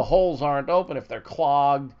 If some of the holes aren't open, if they're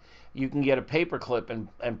clogged, you can get a paper clip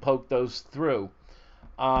and poke those through.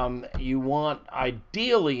 You want,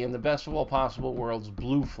 ideally, in the best of all possible worlds,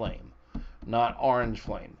 blue flame, not orange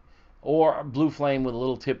flame, or blue flame with a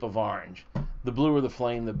little tip of orange. The bluer the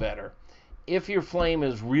flame, the better. If your flame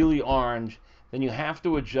is really orange, then you have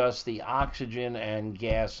to adjust the oxygen and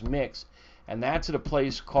gas mix, and that's at a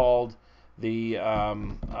place called the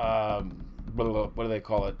what do they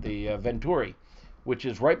call it? The Venturi, which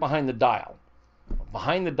is right behind the dial.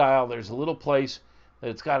 Behind the dial, there's a little place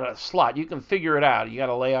that's got a slot. You can figure it out. You got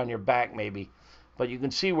to lay on your back maybe, but you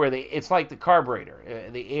can see where it's like the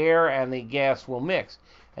carburetor. The air and the gas will mix,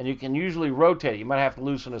 and you can usually rotate it. You might have to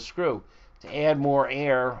loosen a screw to add more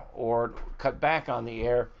air or cut back on the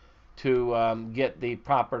air to get the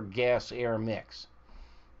proper gas-air mix.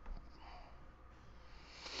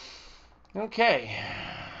 Okay.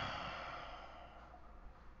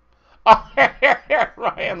 Oh,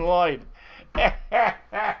 Ryan Lloyd. Hi,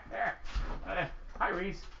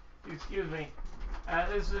 Reese. Excuse me.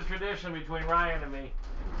 This is a tradition between Ryan and me.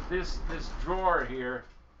 This drawer here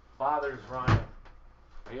bothers Ryan.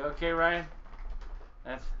 Are you okay, Ryan?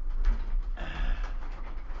 That's.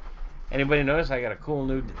 Anybody notice I got a cool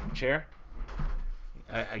new chair?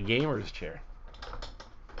 A gamer's chair.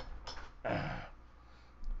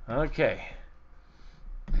 Okay.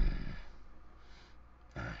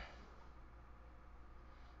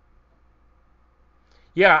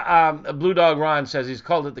 Yeah, Blue Dog Ron says he's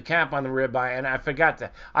called it the cap on the ribeye, and I forgot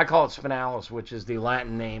that. I call it spinalis, which is the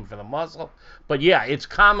Latin name for the muscle. But yeah, it's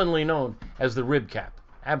commonly known as the rib cap.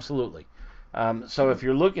 Absolutely. So if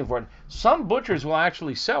you're looking for it, some butchers will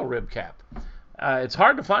actually sell rib cap. It's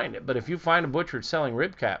hard to find it, but if you find a butcher selling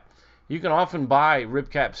rib cap, you can often buy rib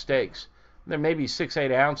cap steaks. They're maybe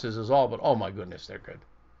 6-8 ounces is all, but oh my goodness, they're good.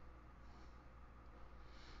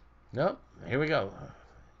 Nope, here we go.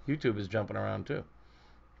 YouTube is jumping around too.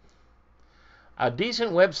 A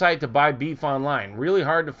decent website to buy beef online. Really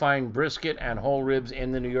hard to find brisket and whole ribs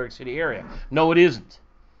in the New York City area. No, it isn't.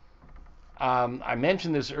 I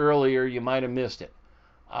mentioned this earlier. You might have missed it.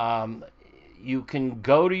 You can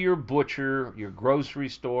go to your butcher, your grocery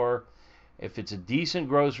store, if it's a decent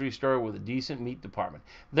grocery store with a decent meat department.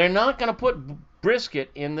 They're not going to put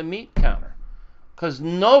brisket in the meat counter because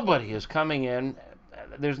nobody is coming in.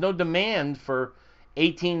 There's no demand for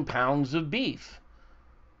 18 pounds of beef.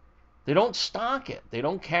 They don't stock it. They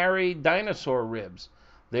don't carry dinosaur ribs.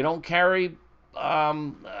 They don't carry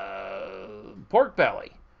pork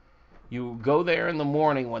belly. You go there in the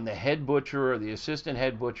morning when the head butcher or the assistant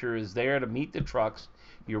head butcher is there to meet the trucks.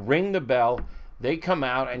 You ring the bell. They come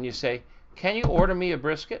out and you say, "Can you order me a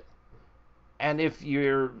brisket?" And if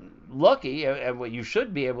you're lucky, and what you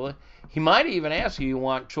should be able to, he might even ask you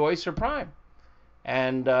want choice or prime.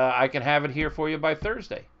 And I can have it here for you by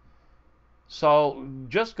Thursday. So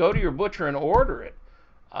just go to your butcher and order it.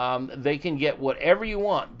 They can get whatever you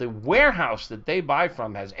want. The warehouse that they buy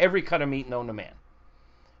from has every cut of meat known to man.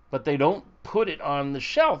 But they don't put it on the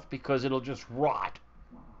shelf because it'll just rot.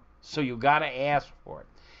 So you got to ask for it.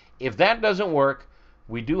 If that doesn't work,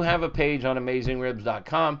 we do have a page on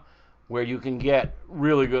AmazingRibs.com where you can get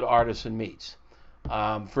really good artisan meats.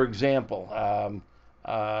 For example,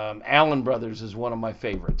 Allen Brothers is one of my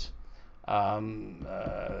favorites.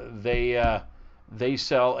 They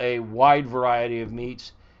sell a wide variety of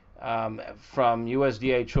meats, from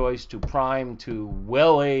USDA choice to prime to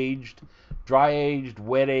well-aged, dry-aged,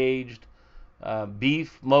 wet-aged,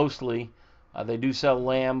 beef mostly. They do sell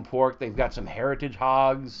lamb, pork. They've got some heritage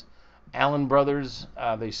hogs. Allen Brothers,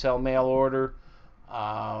 they sell mail order.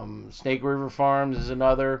 Snake River Farms is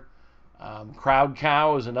another. Crowd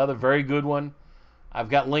Cow is another very good one. I've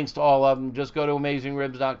got links to all of them. Just go to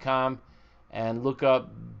AmazingRibs.com and look up.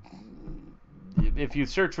 If you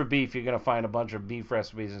search for beef, you're going to find a bunch of beef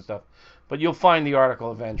recipes and stuff. But you'll find the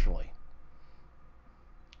article eventually.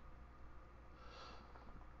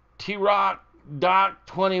 T-Rock Doc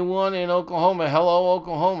 21 in Oklahoma. Hello,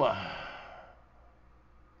 Oklahoma.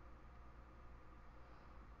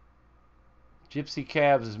 Gypsy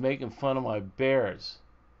Cabs is making fun of my Bears.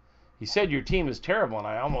 He said your team is terrible, and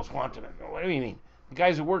I almost wanted to go, what do you mean? The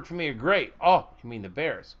guys who work for me are great. Oh, you mean the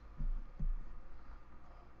Bears.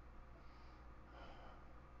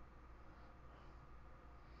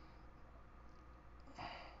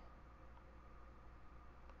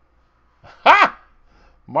 Ha!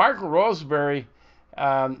 Mark Roseberry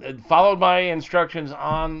followed my instructions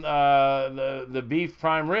on the beef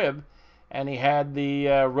prime rib, and he had the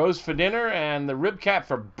roast for dinner and the rib cap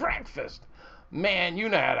for breakfast. Man, you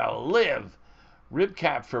know how to live. Rib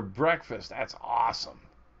cap for breakfast. That's awesome.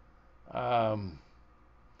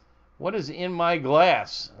 What is in my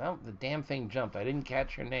glass? Oh, the damn thing jumped. I didn't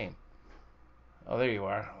catch your name. Oh, there you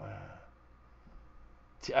are.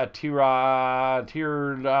 T-Rock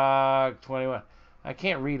 21. I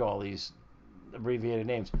can't read all these abbreviated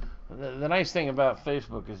names. The nice thing about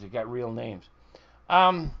Facebook is you got real names.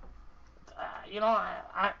 I don't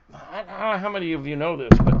know how many of you know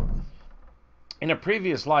this, but in a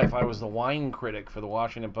previous life, I was the wine critic for the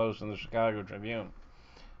Washington Post and the Chicago Tribune.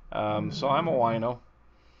 So I'm a wino,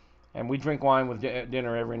 and we drink wine with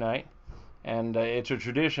dinner every night. And it's a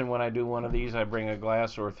tradition when I do one of these, I bring a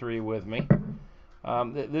glass or three with me.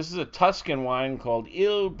 This is a Tuscan wine called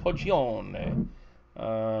Il Poccione.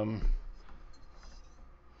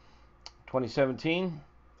 2017.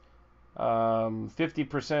 50%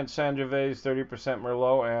 Sangiovese, 30%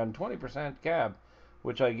 Merlot, and 20% Cab,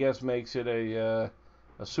 which I guess makes it a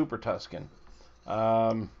super Tuscan.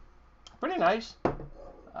 Pretty nice.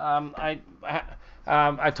 I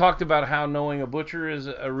talked about how knowing a butcher is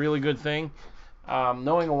a really good thing.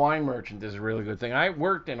 Knowing a wine merchant is a really good thing. I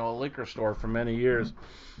worked in a liquor store for many years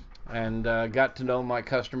and got to know my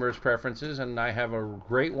customers' preferences, and I have a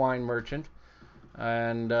great wine merchant,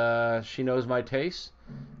 and she knows my tastes.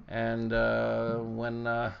 And when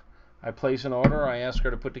I place an order, I ask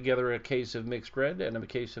her to put together a case of mixed red and a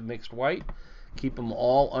case of mixed white. Keep them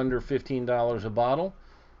all under $15 a bottle.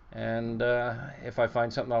 And if I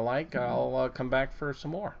find something I like, I'll come back for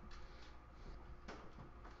some more.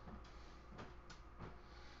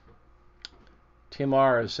 Tim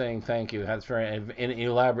R. is saying thank you. That's very in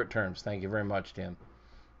elaborate terms. Thank you very much, Tim.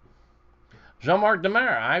 Jean-Marc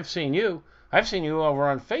Demare, I've seen you. I've seen you over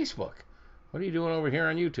on Facebook. What are you doing over here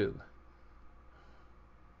on YouTube?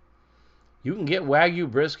 You can get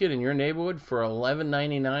Wagyu brisket in your neighborhood for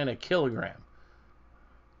 $11.99 a kilogram.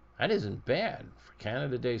 That isn't bad for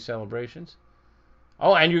Canada Day celebrations.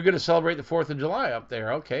 Oh, and you're going to celebrate the 4th of July up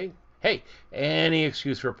there. Okay. Hey, any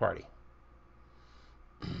excuse for a party.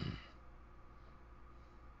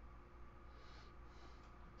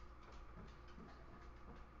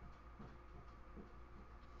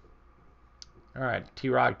 All right,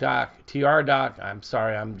 T-Rock Doc, TR Doc, I'm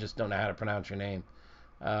sorry, I just don't know how to pronounce your name,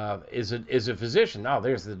 is a physician. Oh,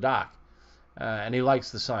 there's the doc. and he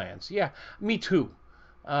likes the science. Yeah, me too.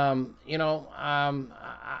 I've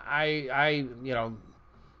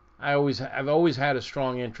always had a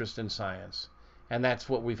strong interest in science, and that's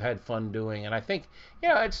what we've had fun doing. And I think,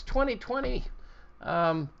 it's 2020.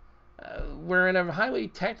 Um, we're in a highly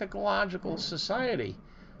technological society.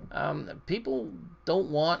 People don't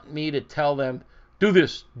want me to tell them, do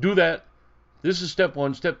this, do that. This is step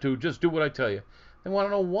one, step two. Just do what I tell you. They want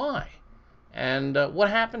to know why. And what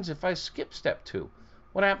happens if I skip step two?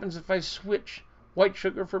 What happens if I switch white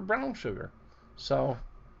sugar for brown sugar? So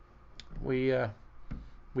we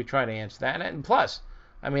try to answer that. And plus,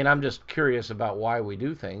 I'm just curious about why we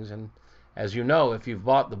do things. And as you know, if you've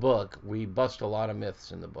bought the book, we bust a lot of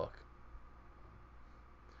myths in the book.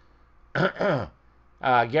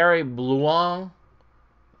 Gary Bluong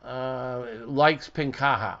likes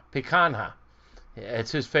picanha.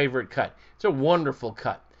 It's his favorite cut. It's a wonderful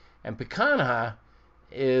cut. And picanha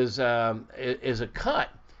is a cut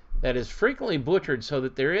that is frequently butchered so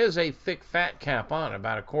that there is a thick fat cap on it,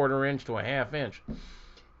 about a 1/4 inch to a 1/2 inch.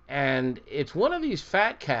 And it's one of these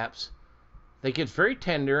fat caps that gets very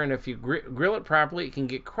tender, and if you grill it properly, it can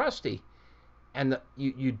get crusty. And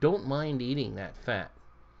you don't mind eating that fat.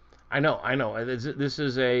 I know. This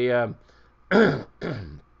is a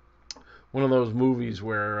one of those movies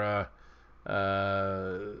where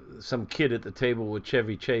some kid at the table with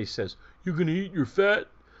Chevy Chase says, "You gonna eat your fat?"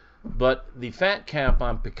 But the fat cap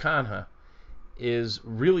on picanha is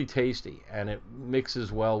really tasty, and it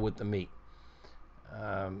mixes well with the meat.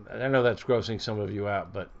 And I know that's grossing some of you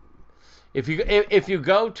out, but if you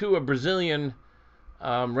go to a Brazilian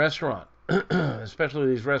restaurant, especially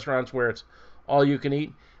these restaurants where it's all you can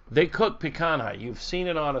eat, they cook picanha. You've seen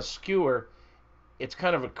it on a skewer. It's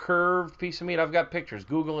kind of a curved piece of meat. I've got pictures.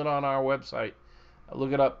 Google it on our website.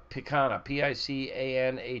 Look it up, picanha,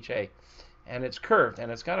 Picanha. And it's curved,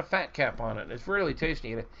 and it's got a fat cap on it. It's really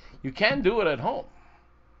tasty. You can do it at home.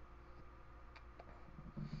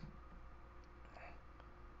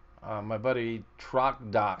 My buddy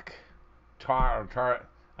Doc,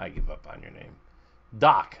 I give up on your name.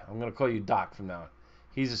 Doc. I'm going to call you Doc from now on.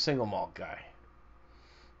 He's a single malt guy.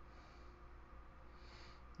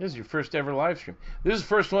 This is your first ever live stream. This is the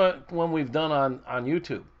first one we've done on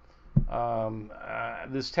YouTube.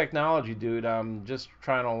 This technology, dude, I'm just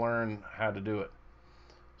trying to learn how to do it.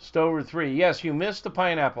 Stover 3. Yes, you missed the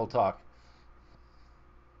pineapple talk.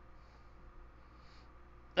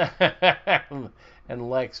 And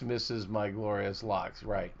Lex misses my glorious locks.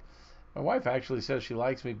 Right. My wife actually says she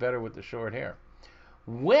likes me better with the short hair.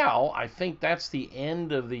 Well, I think that's the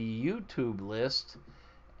end of the YouTube list.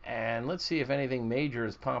 And let's see if anything major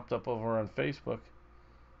has popped up over on Facebook.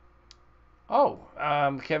 Oh,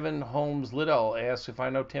 Kevin Holmes Liddell asks if I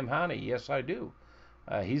know Tim Honey. Yes, I do.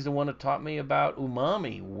 He's the one that taught me about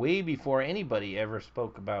umami way before anybody ever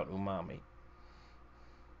spoke about umami.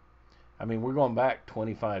 We're going back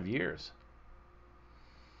 25 years.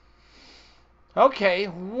 Okay,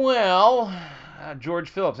 well, George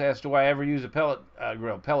Phillips asked, do I ever use a pellet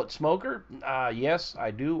grill? Pellet smoker? Yes, I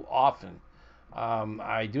do often.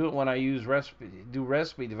 I do it when I do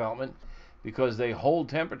recipe development because they hold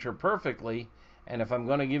temperature perfectly. And if I'm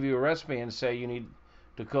going to give you a recipe and say you need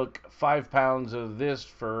to cook 5 pounds of this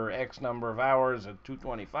for X number of hours at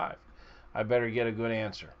 225, I better get a good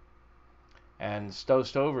answer. And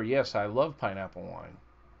Stover, yes, I love pineapple wine.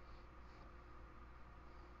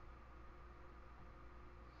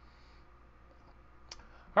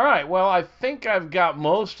 All right, well, I think I've got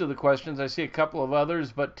most of the questions. I see a couple of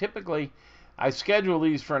others, but typically I schedule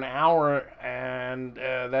these for an hour, and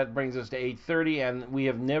that brings us to 8:30, and we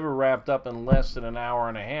have never wrapped up in less than an hour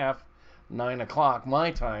and a half, 9 o'clock my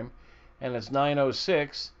time, and it's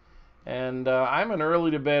 9:06, and I'm an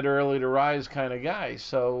early to bed, early to rise kind of guy,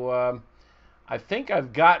 so I think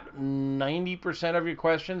I've got 90% of your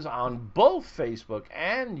questions on both Facebook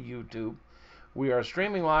and YouTube. We are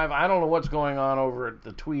streaming live. I don't know what's going on over at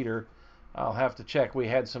the Tweeter. I'll have to check. We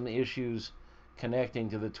had some issues connecting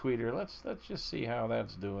to the Tweeter. Let's just see how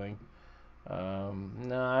that's doing. No,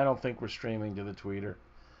 I don't think we're streaming to the Tweeter.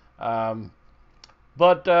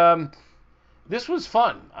 But this was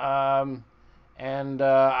fun. And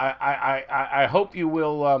I hope you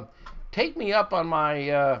will take me up on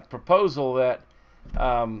my proposal that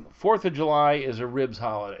 4th of July is a ribs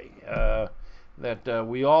holiday. That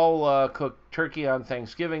we all cook turkey on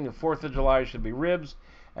Thanksgiving. The 4th of July should be ribs.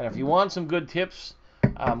 And if you want some good tips,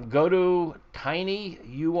 go to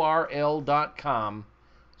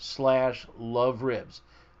tinyurl.com/loveribs.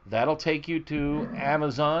 That'll take you to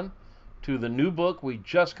Amazon, to the new book we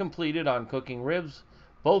just completed on cooking ribs,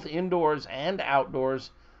 both indoors and outdoors.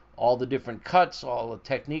 all the different cuts, all the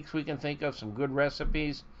techniques we can think of, some good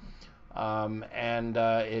recipes. And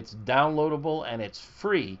it's downloadable and it's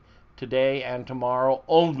free today and tomorrow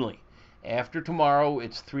only. After tomorrow,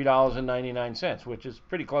 it's $3.99, which is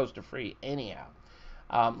pretty close to free anyhow.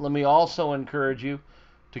 Let me also encourage you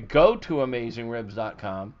to go to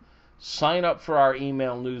AmazingRibs.com, sign up for our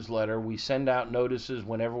email newsletter. We send out notices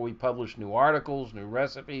whenever we publish new articles, new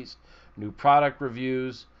recipes, new product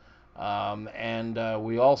reviews. And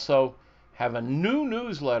we also have a new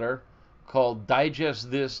newsletter called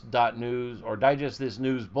DigestThis.news or Digest This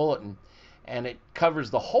News Bulletin, and it covers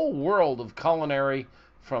the whole world of culinary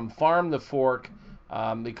from farm to fork,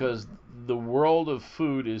 because the world of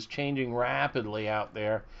food is changing rapidly out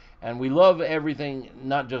there, and we love everything,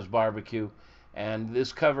 not just barbecue. And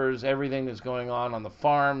this covers everything that's going on the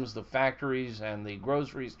farms, the factories, and the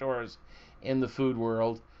grocery stores in the food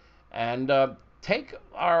world. And take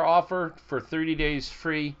our offer for 30 days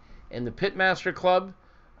free in the Pitmaster Club.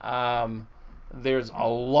 There's a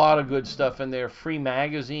lot of good stuff in there. Free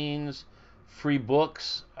magazines, free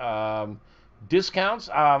books, discounts.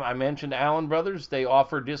 I mentioned Allen Brothers. They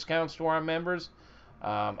offer discounts to our members.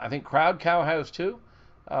 I think Crowd Cow has too.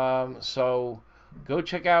 So go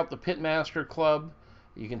check out the Pitmaster Club.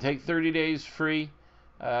 You can take 30 days free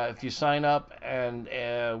if you sign up, and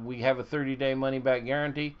we have a 30-day money-back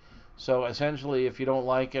guarantee. So essentially, if you don't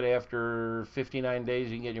like it after 59 days,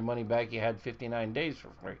 you can get your money back. You had 59 days for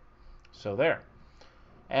free. So there.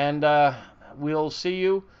 And we'll see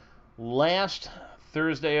you last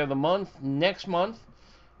Thursday of the month, next month.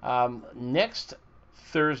 Next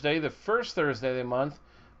Thursday, the first Thursday of the month,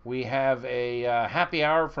 we have a happy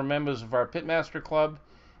hour for members of our Pitmaster Club.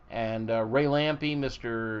 And Ray Lampy,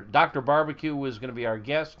 Dr. Barbecue, is going to be our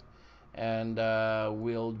guest. And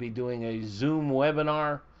we'll be doing a Zoom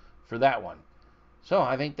webinar for that one. So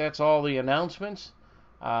I think that's all the announcements.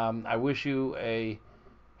 I wish you a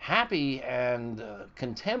happy and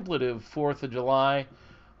contemplative 4th of July.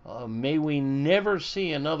 May we never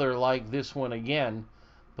see another like this one again,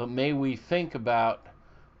 but may we think about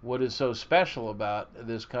what is so special about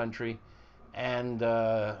this country and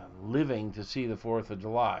living to see the 4th of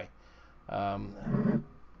July.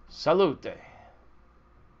 Salute.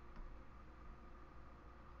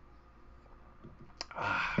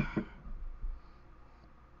 Ah.